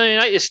Constitution of the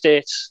United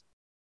States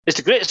is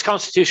the greatest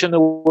constitution the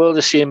world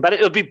has seen, but it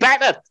will be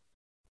bettered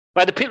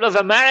by the people of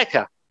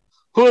America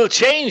who will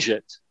change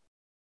it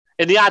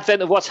in the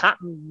advent of what's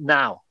happened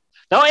now.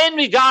 Now, in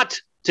regard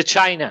to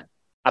China,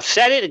 I've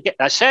said it,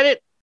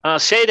 and I'll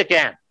say it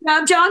again.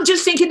 I'm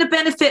just thinking the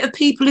benefit of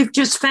people who've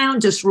just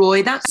found us,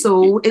 Roy. That's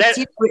all.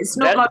 It's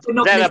not like we're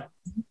not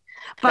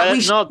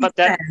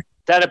listening.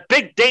 There are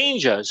big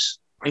dangers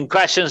in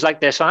questions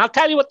like this. And I'll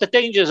tell you what the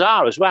dangers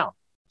are as well.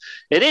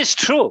 It is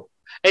true.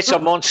 It's a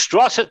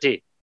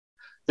monstrosity.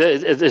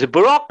 The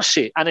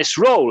bureaucracy and its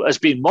role has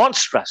been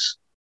monstrous.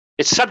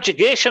 Its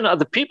subjugation of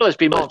the people has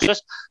been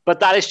monstrous, but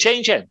that is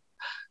changing.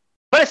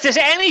 But if there's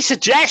any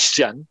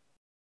suggestion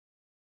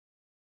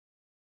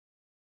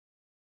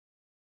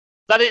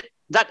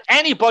that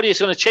anybody is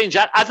going to change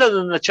that other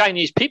than the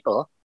Chinese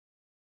people,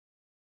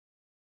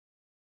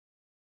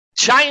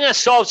 China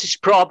solves its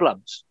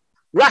problems.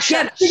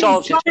 Russia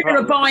solves its problems. China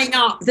are buying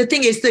up. The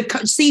thing is, the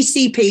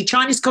CCP,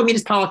 China's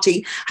Communist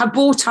Party, have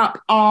bought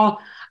up our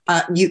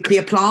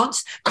nuclear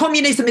plants.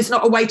 Communism is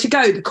not a way to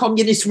go. The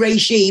communist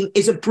regime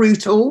is a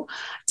brutal,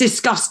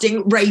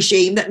 disgusting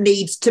regime that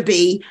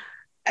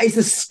is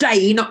a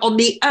stain on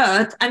the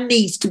earth and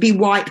needs to be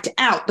wiped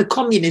out. The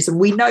communism,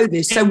 we know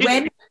this. So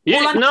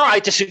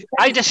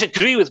I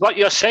disagree with what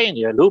you're saying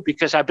here, Lou,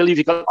 because I believe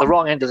you got the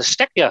wrong end of the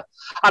stick here.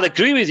 I'll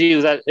agree with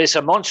you that it's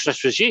a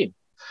monstrous regime.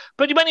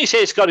 But when you say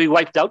it's got to be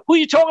wiped out, who are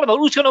you talking about?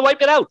 Who's going to wipe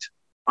it out?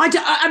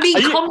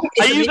 Communism.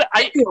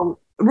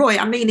 Roy,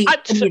 I'm meaning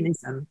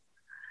communism.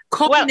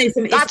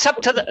 Communism that's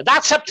up to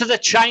the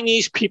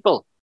Chinese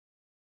people.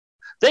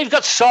 They've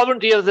got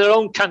sovereignty of their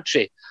own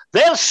country.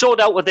 They'll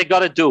sort out what they got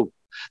to do.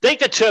 They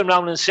could turn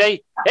around and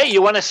say, "Hey,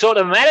 you want to sort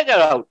America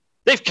out?"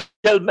 They've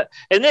killed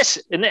in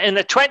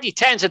the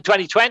 2010s and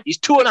 2020s,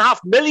 2.5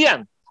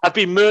 million have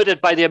been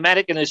murdered by the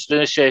American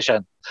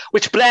administration,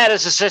 which Blair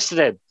has assisted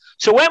in.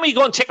 So when we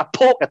go and take a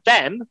poke at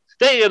them,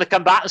 they're going to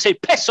come back and say,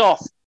 "Piss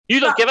off! You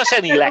don't give us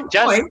any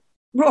lectures."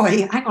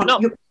 Roy, hang on. No.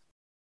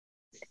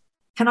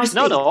 Can I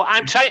speak? No,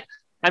 I'm trying.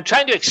 I'm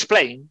trying to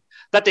explain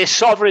that they're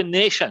sovereign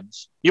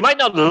nations. You might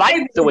not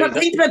like the way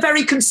that people are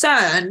very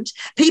concerned.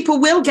 People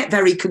will get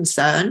very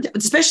concerned,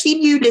 especially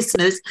new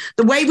listeners.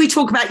 The way we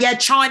talk about,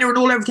 China and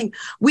all everything,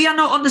 we are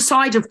not on the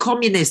side of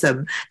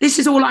communism. This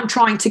is all I'm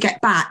trying to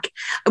get back.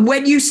 And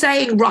when you're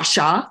saying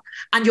Russia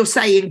and you're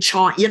saying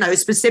China,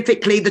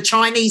 specifically the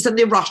Chinese and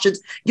the Russians,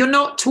 you're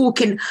not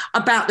talking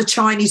about the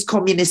Chinese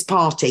Communist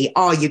Party,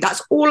 are you?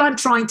 That's all I'm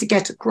trying to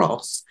get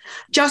across.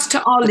 Just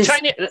to our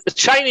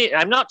listeners.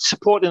 I'm not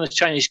supporting the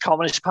Chinese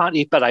Communist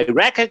Party, but I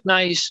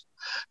recognize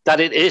that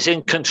it is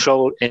in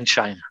control in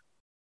China.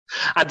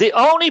 And the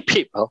only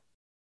people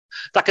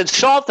that can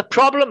solve the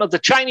problem of the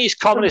Chinese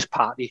Communist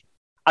Party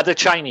are the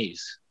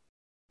Chinese.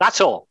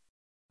 That's all.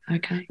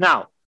 Okay.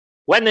 Now,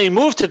 when they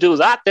move to do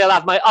that, they'll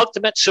have my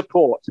ultimate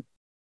support.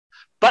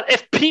 But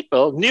if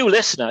people, new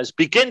listeners,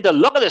 begin to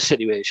look at the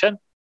situation,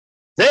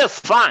 they'll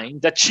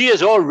find that she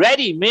has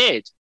already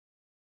made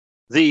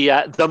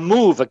the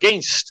move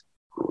against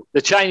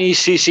the Chinese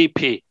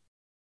CCP.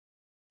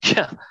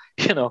 Yeah,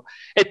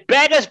 it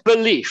beggars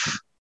belief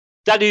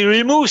that he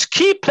removes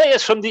key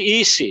players from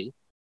the EC.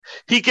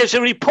 He gives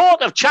a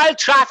report of child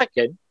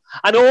trafficking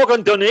and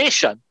organ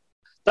donation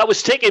that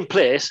was taking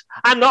place,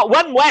 and not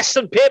one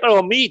Western paper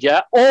or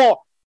media or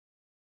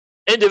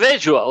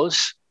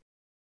individuals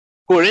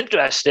who are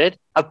interested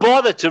have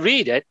bothered to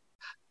read it.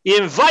 He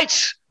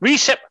invites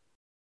Recep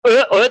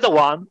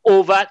Erdogan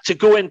over to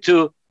go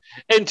into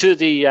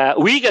the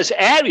Uyghurs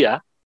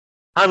area,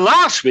 and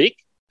last week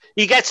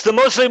he gets the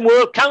Muslim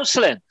World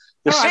Council in.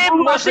 The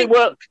same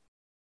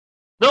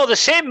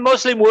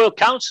Muslim World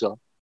Council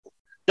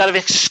that have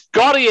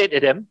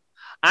excoriated him,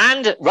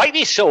 and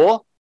rightly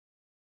so,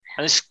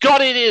 and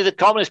excoriated the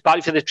Communist Party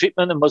for the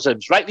treatment of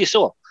Muslims, rightly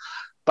so.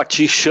 But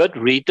you should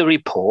read the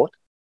report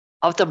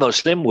of the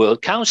Muslim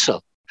World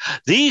Council.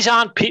 These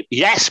aren't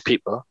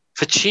people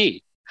for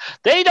Xi.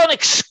 They don't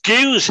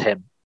excuse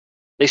him.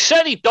 They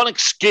certainly don't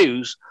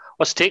excuse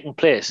what's taking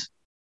place.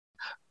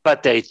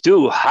 But they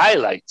do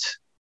highlight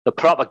the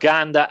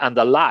propaganda and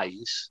the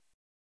lies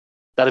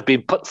that have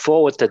been put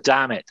forward to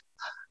damn it.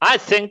 I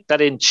think that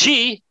in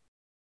Xi,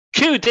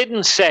 Q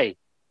didn't say,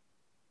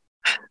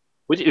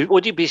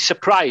 would you be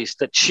surprised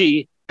that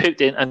Xi,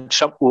 Putin and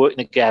Trump were working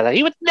together?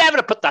 He would never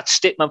have put that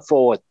statement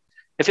forward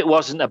if it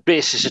wasn't a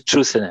basis of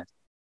truth in it.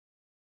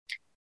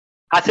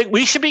 I think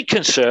we should be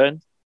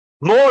concerned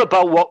more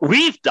about what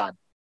we've done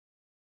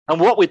and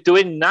what we're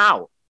doing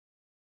now.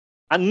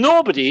 And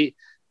nobody,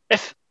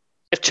 if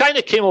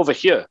China came over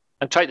here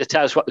and tried to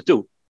tell us what to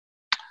do,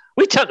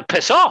 we'd tell them to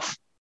piss off.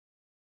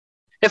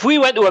 If we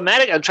went to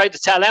America and tried to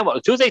tell them what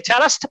to do, they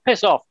tell us to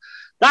piss off.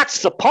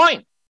 That's the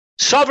point.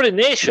 Sovereign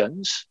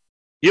nations,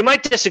 you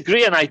might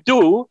disagree, and I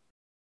do,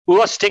 with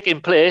what's taking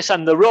place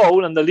and the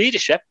role and the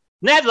leadership.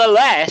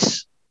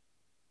 Nevertheless,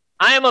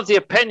 I am of the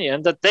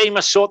opinion that they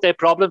must sort their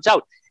problems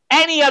out.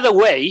 Any other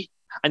way,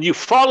 and you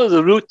follow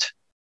the route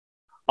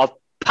of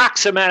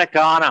Pax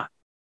Americana,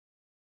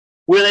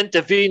 we'll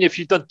intervene if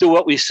you don't do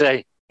what we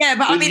say. Yeah,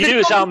 but we'll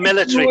use our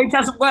military. It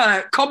doesn't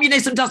work.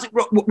 Communism doesn't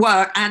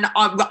work, and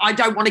I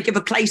don't want to give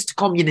a place to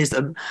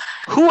communism.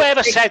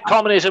 Whoever said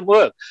communism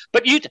worked?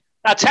 But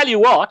I'll tell you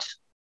what,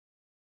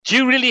 do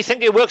you really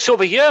think it works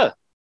over here?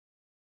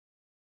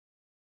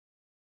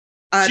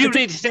 Do you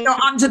really think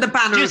under the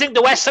banner? Do you think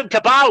the Western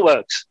cabal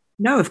works?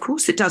 No, of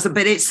course it doesn't.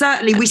 But we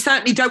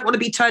certainly don't want to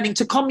be turning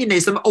to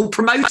communism or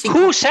promoting.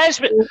 Who says?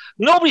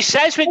 Nobody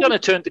says we're going to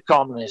turn to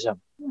communism.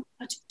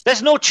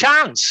 There's no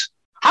chance.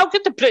 How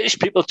could the British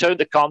people turn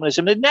to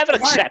communism? They'd never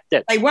accept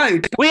it. They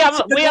won't. We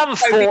haven't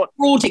fought.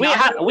 We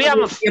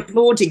haven't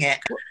applauding it.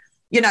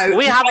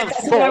 We haven't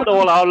fought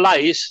all our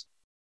lives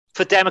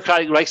for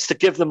democratic rights to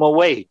give them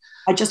away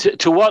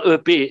to what it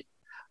would be.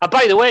 And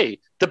by the way,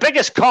 the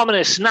biggest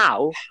communists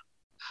now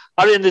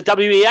are in the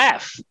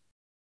WEF,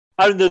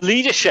 are in the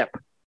leadership.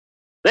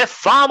 They're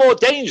far more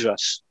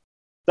dangerous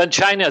than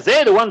China.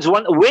 They're the ones who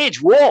want to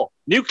wage war,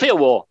 nuclear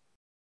war.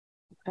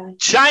 Okay.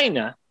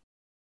 China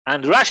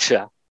and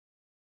Russia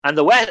and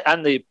the West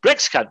and the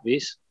BRICS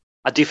countries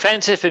are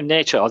defensive in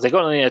nature, or they're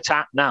going to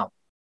attack now.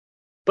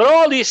 But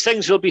all these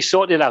things will be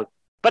sorted out.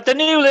 But the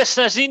new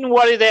listeners needn't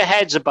worry their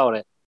heads about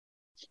it.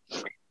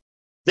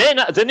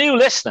 The new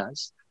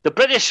listeners, the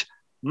British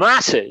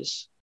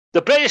masses,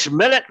 the British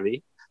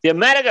military, the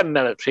American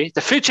military,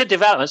 the future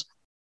developments,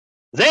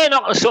 they're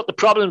not going to sort the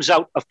problems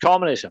out of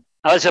communism.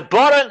 As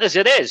abhorrent as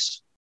it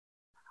is,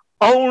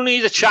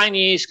 only the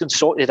Chinese can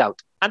sort it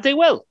out. And they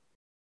will.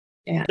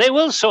 Yeah. They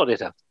will sort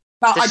it out.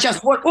 But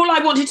all I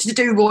wanted to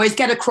do, Roy, is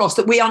get across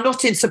that we are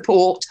not in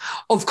support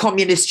of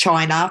communist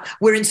China.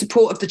 We're in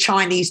support of the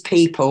Chinese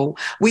people.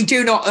 We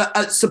do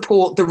not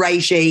support the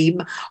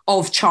regime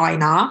of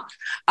China,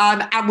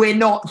 and we're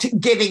not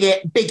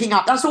bigging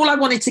up. That's all I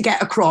wanted to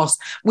get across.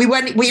 When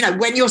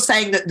you're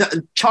saying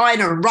that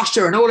China and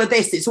Russia and all of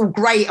this, it's all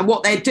great and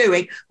what they're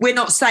doing, we're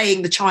not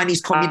saying the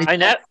Chinese communist.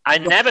 I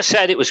never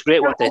said it was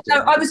great what they're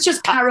doing. I was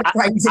just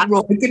paraphrasing,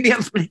 Roy.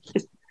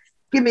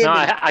 Give me a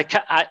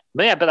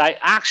minute. But I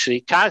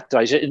actually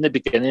characterize it in the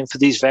beginning for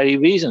these very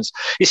reasons.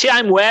 You see,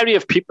 I'm wary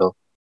of people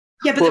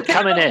Yeah, who are but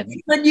coming in.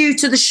 People are new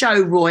to the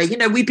show, Roy. You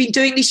know, we've been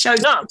doing these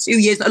shows for 2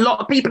 years. A lot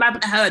of people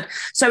haven't heard.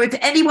 So if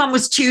anyone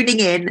was tuning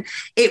in,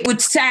 it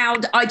would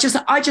sound. I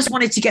just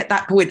wanted to get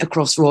that point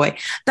across, Roy.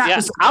 That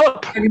was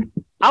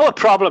our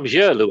problem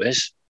here, Lou,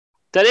 is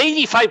that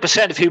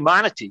 85% of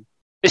humanity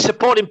is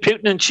supporting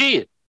Putin and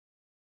Xi.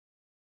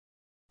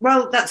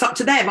 Well, that's up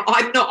to them.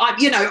 I'm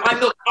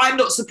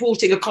not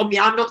supporting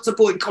I'm not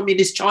supporting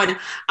communist China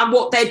and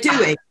what they're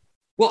doing.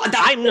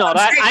 I'm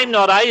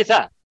not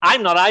either.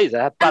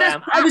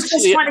 But I was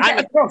just trying to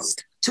get across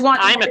to what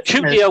I'm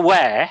acutely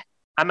aware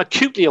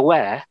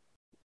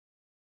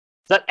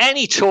that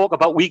any talk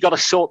about we got to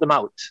sort them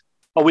out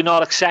or we're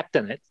not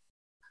accepting it,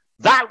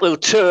 that will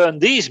turn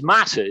these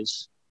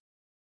masses,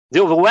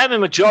 the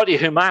overwhelming majority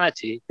of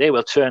humanity, they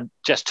will turn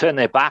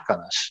their back on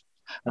us.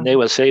 And they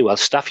will say, well,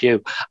 stuff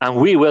you. And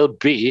we will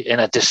be in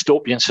a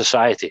dystopian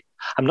society.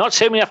 I'm not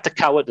saying we have to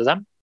cower to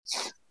them.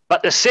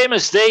 But the same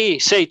as they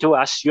say to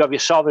us, you have your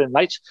sovereign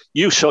rights,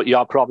 you sort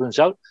your problems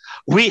out,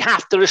 we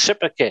have to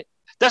reciprocate.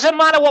 Doesn't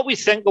matter what we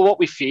think or what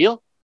we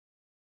feel.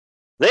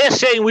 They're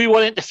saying we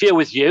won't interfere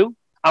with you,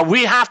 and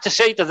we have to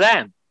say to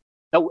them,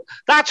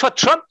 that's what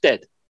Trump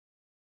did.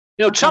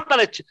 You know, Trump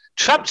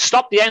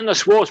stopped the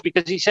endless wars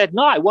because he said,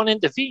 no, I won't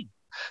intervene.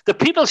 The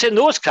peoples in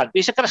those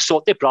countries are going to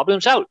sort their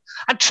problems out.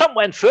 And Trump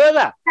went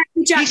further.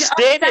 He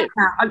stated.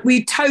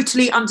 We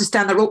totally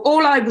understand that.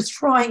 All I was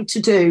trying to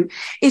do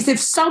is if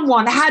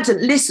someone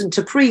hadn't listened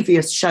to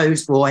previous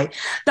shows, Roy,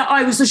 that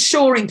I was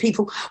assuring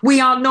people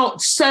we are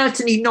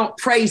certainly not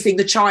praising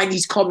the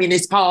Chinese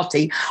Communist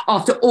Party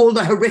after all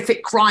the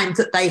horrific crimes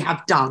that they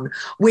have done.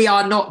 We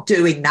are not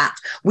doing that.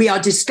 We are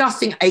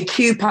discussing a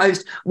Q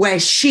post where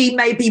she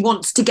maybe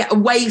wants to get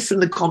away from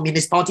the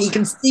Communist Party. You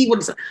can see what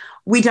it's...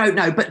 We don't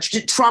know, but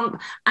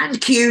Trump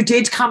and Q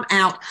did come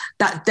out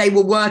that they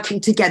were working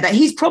together.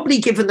 He's probably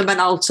given them an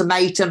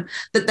ultimatum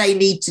that they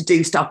need to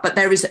do stuff. But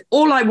there is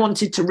all I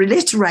wanted to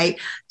reiterate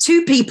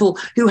to people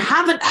who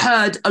haven't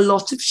heard a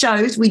lot of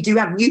shows. We do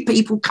have new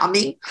people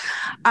coming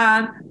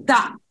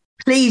that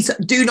please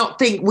do not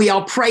think we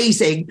are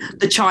praising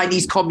the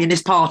Chinese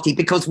Communist Party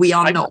because we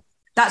are not.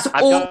 That's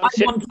all I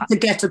wanted to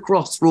get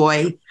across,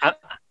 Roy.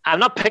 I'm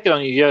not picking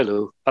on you,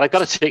 Lou, but I've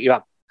got to take you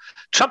up.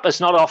 Trump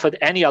has not offered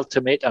any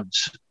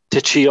ultimatums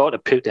to Xi or to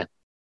Putin.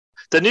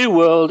 The new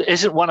world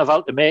isn't one of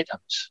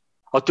ultimatums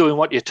or doing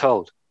what you're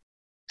told.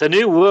 The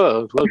new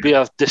world will be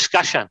of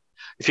discussion.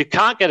 If you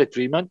can't get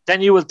agreement,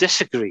 then you will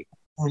disagree.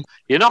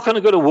 You're not going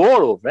to go to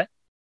war over it,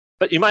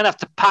 but you might have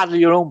to paddle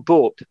your own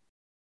boat.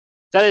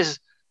 That is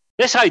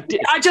this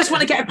idea. I just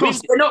want to get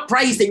across. We're not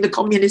praising the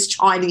Communist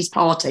Chinese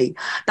Party.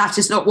 That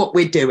is not what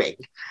we're doing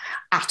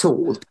at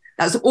all.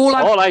 That's all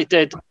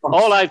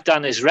I've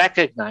done is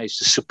recognize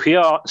the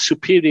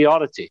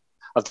superiority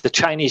of the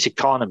Chinese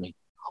economy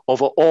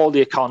over all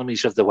the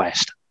economies of the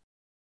West.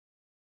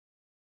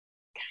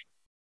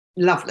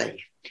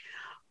 Lovely.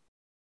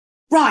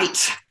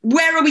 Right.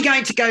 Where are we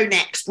going to go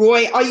next,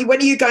 Roy? When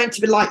are you going to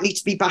be likely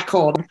to be back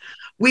on?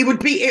 It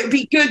would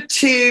be good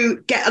to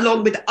get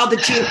along with other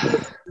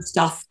geopolitical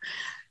stuff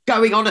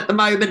going on at the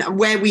moment and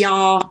where we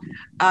are.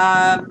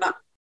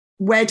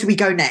 Where do we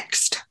go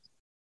next?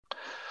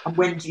 And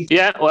when do you think?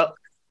 Yeah, well,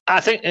 I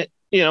think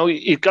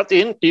you've got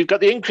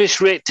the increased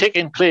rate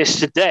taking place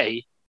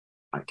today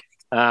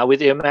with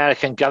the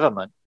American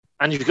government,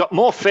 and you've got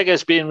more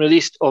figures being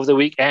released over the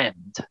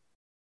weekend,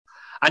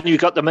 and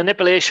you've got the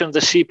manipulation of the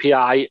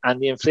CPI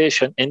and the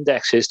inflation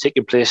indexes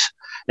taking place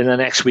in the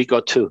next week or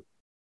two.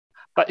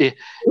 But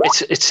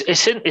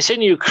it's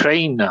in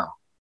Ukraine now.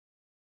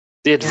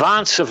 The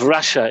advance of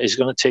Russia is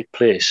going to take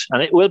place,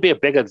 and it will be a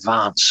big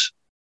advance.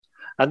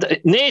 And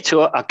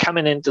NATO are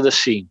coming into the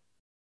scene.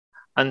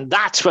 And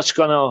that's what's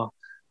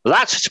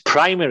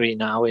primary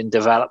now in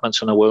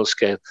developments on a world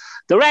scale.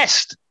 The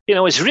rest,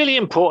 is really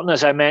important,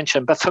 as I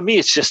mentioned, but for me,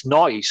 it's just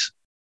noise.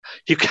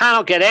 You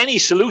cannot get any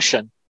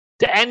solution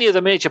to any of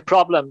the major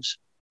problems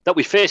that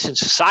we face in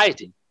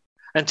society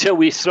until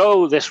we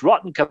throw this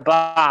rotten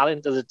cabal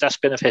into the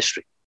dustbin of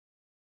history.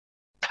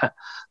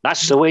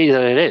 That's the way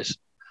that it is.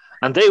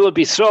 And they will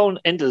be thrown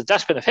into the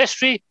dustbin of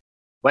history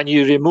when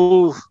you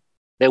remove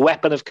their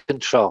weapon of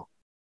control.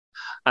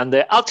 And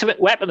the ultimate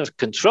weapon of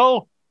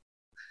control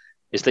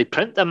is they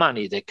print the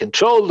money, they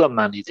control the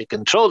money, they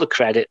control the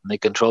credit, and they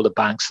control the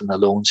banks and the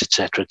loans,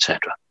 etc.,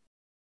 etc.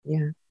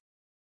 Yeah.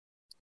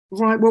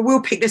 Right. Well,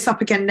 we'll pick this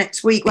up again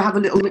next week. We'll have a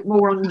little bit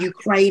more on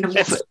Ukraine and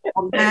what's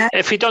on there.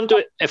 If we don't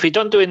do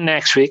it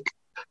next week,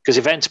 because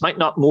events might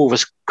not move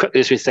as quickly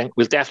as we think,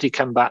 we'll definitely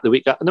come back the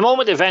week. At the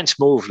moment events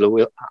move,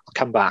 we'll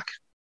come back.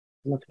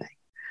 Lovely.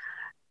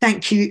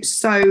 Thank you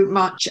so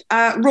much.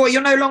 Roy,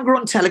 you're no longer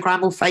on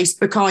Telegram or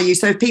Facebook, are you?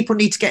 So if people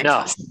need to get in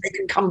touch, they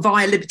can come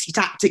via Liberty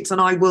Tactics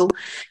and I will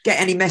get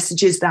any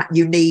messages that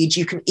you need.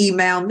 You can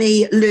email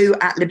me,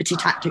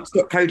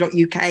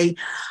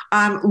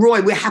 lou@libertytactics.co.uk.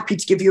 Roy, we're happy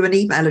to give you an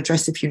email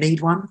address if you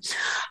need one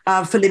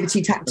for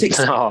Liberty Tactics.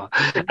 No,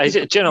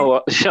 do you know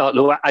what,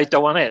 Lou, I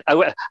don't want it.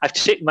 I've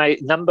taken my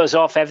numbers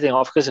off, everything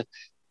off, because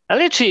I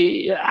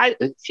literally...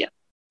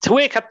 to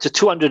wake up to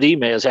 200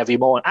 emails every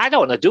morning, I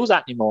don't want to do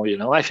that anymore.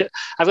 I've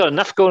got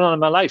enough going on in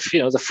my life.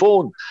 The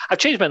phone. I've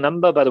changed my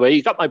number, by the way.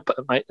 You got I've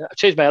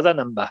changed my other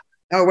number.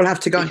 Oh, we'll have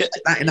to go and check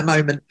that in a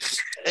moment.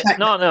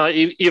 No,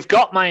 you've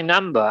got my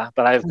number,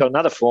 but I've got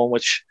another phone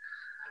which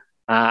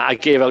I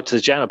gave out to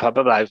the general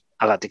public, but I've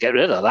had to get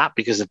rid of that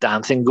because the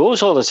damn thing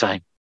goes all the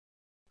time.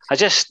 I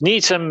just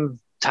need some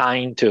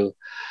time to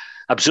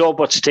absorb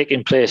what's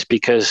taking place,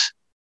 because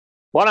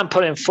what I'm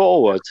putting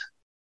forward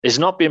is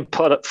not being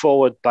put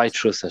forward by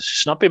truthers.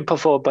 It's not being put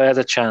forward by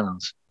other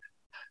channels.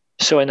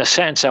 So in a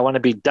sense, I want to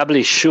be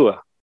doubly sure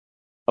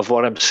of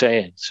what I'm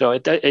saying. So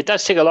it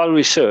does take a lot of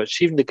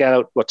research, even to get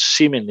out what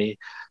seemingly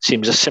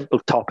seems a simple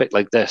topic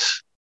like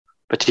this.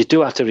 But you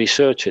do have to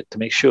research it to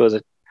make sure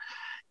that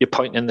you're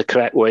pointing in the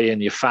correct way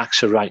and your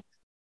facts are right.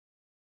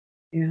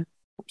 Yeah,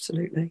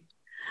 absolutely.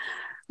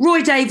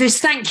 Roy Davies,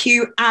 thank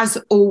you as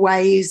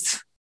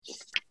always.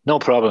 No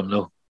problem,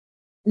 Lou.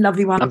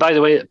 Lovely one. And by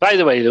the way,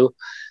 Lou,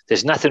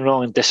 there's nothing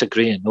wrong in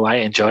disagreeing. No, I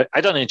enjoy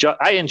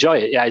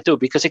it. Yeah, I do,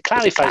 because it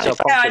clarifies our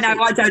point. Yeah, I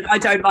know. I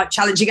don't like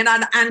challenging,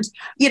 and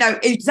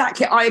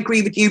exactly. I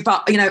agree with you,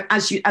 but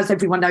as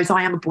everyone knows,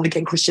 I am a born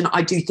again Christian.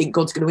 I do think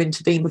God's going to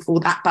intervene before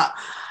that, but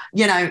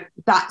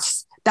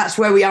that's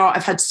where we are.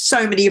 I've had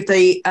so many of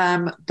the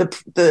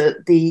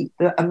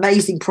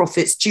amazing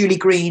prophets, Julie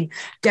Green,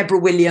 Deborah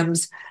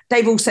Williams.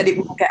 They've all said it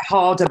will get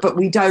harder, but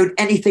we don't.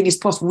 Anything is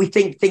possible. We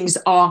think things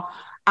are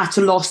at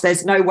a loss.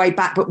 There's no way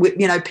back, but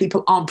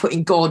people aren't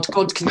putting God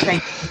can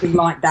change something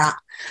like that.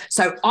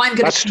 So I'm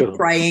going to keep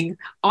praying.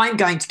 I'm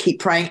going to keep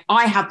praying.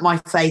 I have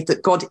my faith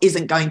that God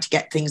isn't going to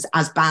get things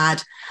as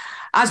bad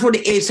as what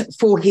it is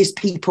for his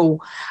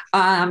people.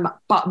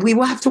 But we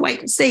will have to wait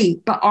and see.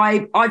 But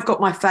I've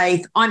got my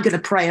faith. I'm going to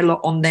pray a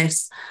lot on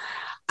this.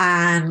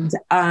 And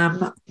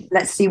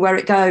let's see where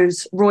it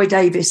goes. Roy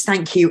Davies,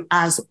 thank you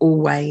as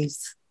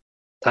always.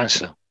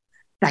 Thanks, Lou.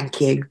 Thank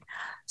you.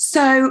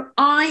 So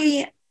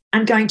I'm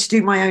going to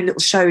do my own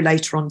little show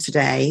later on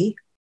today,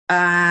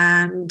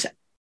 and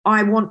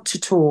I want to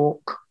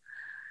talk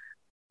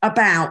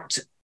about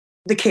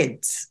the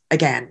kids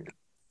again.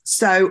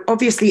 So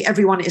obviously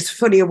everyone is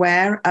fully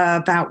aware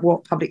about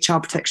what Public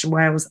Child Protection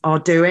Wales are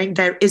doing.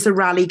 There is a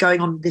rally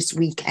going on this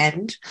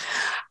weekend.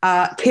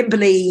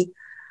 Kimberly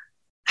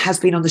has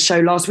been on the show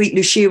last week.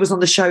 Lucia was on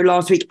the show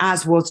last week,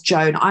 as was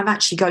Joan. I'm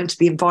actually going to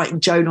be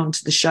inviting Joan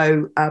onto the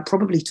show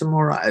probably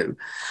tomorrow,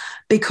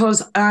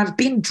 because I've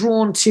been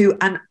drawn to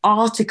an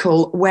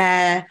article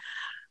where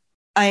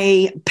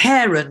a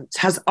parent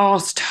has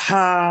asked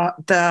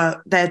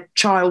their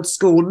child's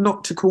school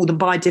not to call them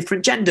by a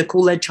different gender,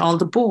 call their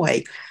child a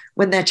boy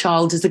when their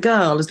child is a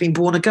girl, has been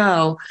born a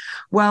girl.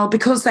 Well,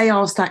 because they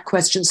asked that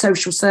question,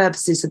 social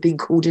services have been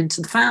called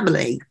into the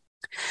family.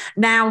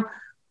 Now,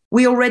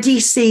 we already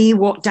see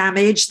what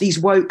damage these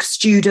woke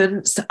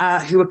students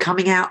who are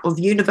coming out of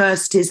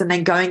universities and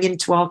then going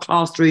into our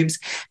classrooms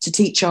to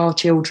teach our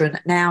children.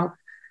 Now,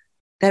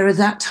 there are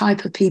that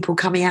type of people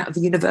coming out of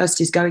the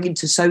universities going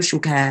into social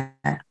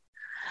care.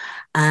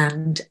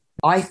 And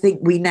I think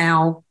we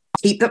now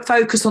keep that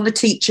focus on the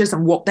teachers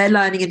and what they're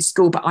learning in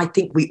school. But I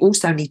think we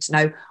also need to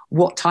know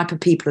what type of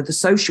people are the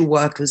social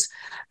workers,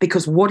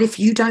 because what if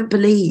you don't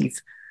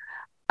believe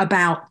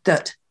about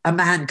that a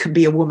man can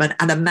be a woman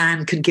and a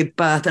man can give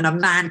birth and a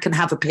man can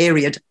have a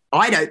period?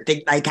 I don't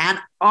think they can.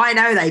 I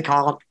know they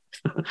can't.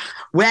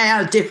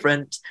 We're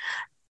different.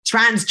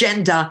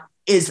 Transgender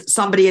is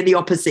somebody in the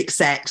opposite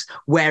sex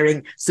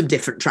wearing some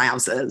different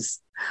trousers.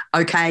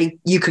 Okay,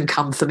 you can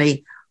come for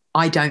me.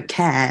 I don't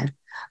care.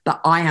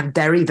 But I am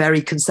very,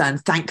 very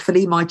concerned.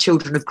 Thankfully, my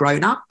children have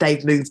grown up.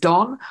 They've moved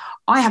on.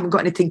 I haven't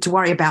got anything to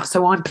worry about,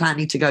 so I'm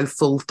planning to go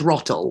full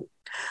throttle.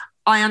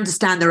 I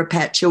understand there are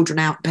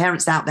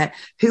parents out there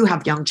who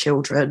have young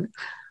children.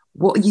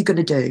 What are you going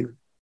to do?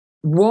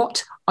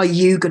 What are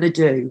you going to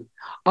do?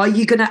 Are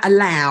you going to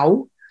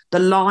allow the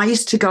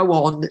lies to go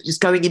on that is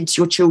going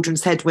into your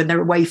children's head when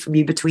they're away from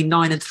you between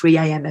 9 and 3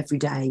 a.m. every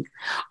day?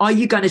 Are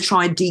you going to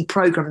try and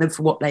deprogram them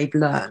for what they've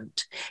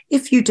learned?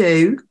 If you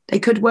do, they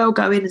could well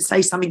go in and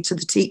say something to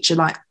the teacher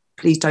like,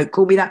 please don't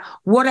call me that,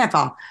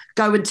 whatever.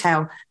 Go and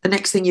tell. The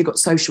next thing, you've got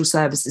social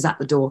services at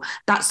the door.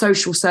 That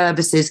social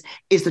services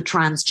is the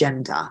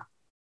transgender.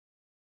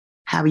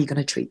 How are you going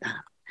to treat that?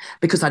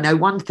 Because I know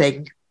one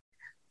thing,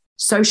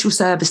 social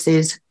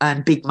services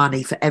earn big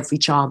money for every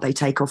child they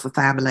take off a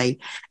family.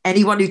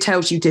 Anyone who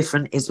tells you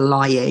different is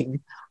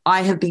lying.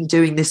 I have been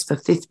doing this for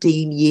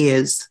 15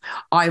 years.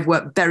 I've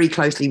worked very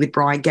closely with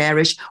Brian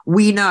Garish.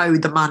 We know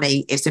the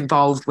money is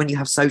involved when you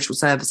have social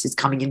services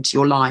coming into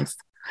your life.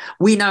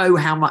 We know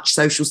how much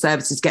social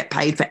services get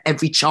paid for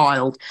every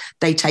child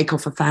they take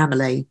off a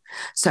family.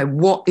 So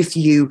what if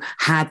you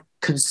had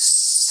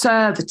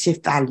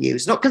conservative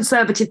values, not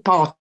conservative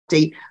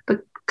party,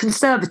 but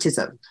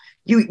conservatism?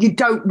 You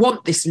don't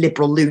want this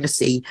liberal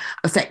lunacy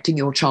affecting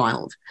your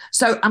child.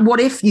 So, and what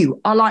if you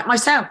are like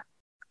myself,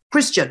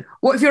 Christian?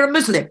 What if you're a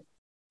Muslim?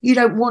 You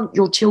don't want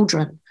your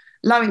children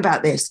knowing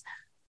about this.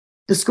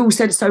 The school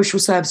said social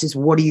services.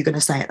 What are you going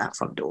to say at that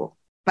front door?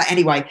 But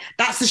anyway,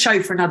 that's the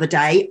show for another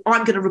day.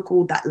 I'm going to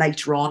record that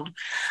later on.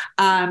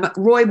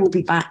 Roy will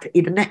be back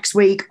either next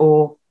week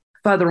or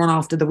further on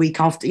after the week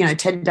after,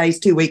 10 days,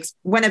 2 weeks.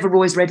 Whenever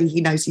Roy's ready,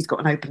 he knows he's got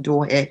an open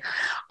door here.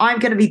 I'm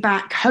going to be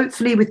back,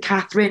 hopefully, with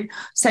Catherine,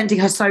 sending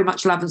her so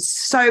much love and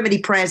so many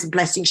prayers and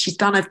blessings. She's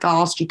done her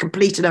fast. She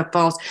completed her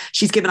fast.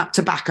 She's given up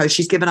tobacco.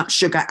 She's given up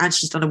sugar, and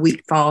she's done a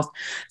week fast.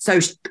 So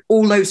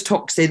all those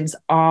toxins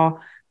are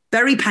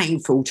very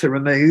painful to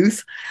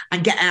remove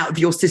and get out of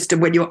your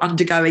system when you're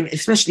undergoing,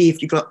 especially if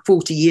you've got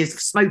 40 years of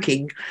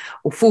smoking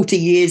or 40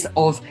 years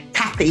of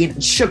caffeine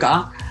and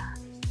sugar.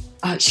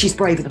 She's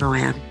braver than I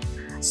am.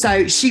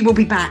 So she will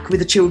be back with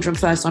the children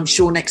first, I'm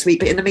sure, next week.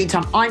 But in the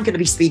meantime, I'm going to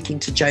be speaking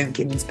to Joan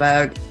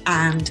Ginsberg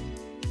and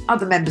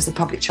other members of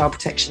Public Child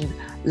Protection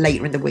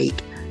later in the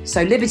week.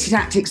 So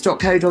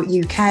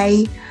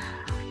libertytactics.co.uk,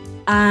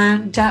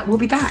 and we'll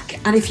be back.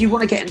 And if you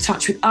want to get in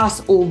touch with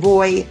us or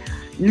Roy,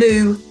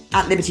 Lou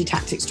at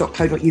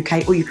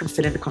libertytactics.co.uk, or you can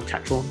fill in the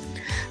contact form.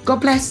 God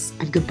bless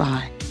and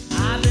goodbye.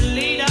 I've been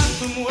laid up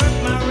from work,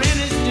 my rent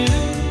is due.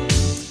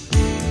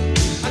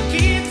 My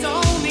kids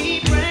all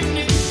need brand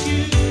new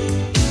shoes.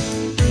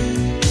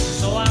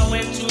 So I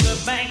went to the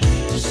bank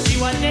to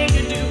see what they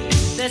could do.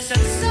 They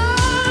said,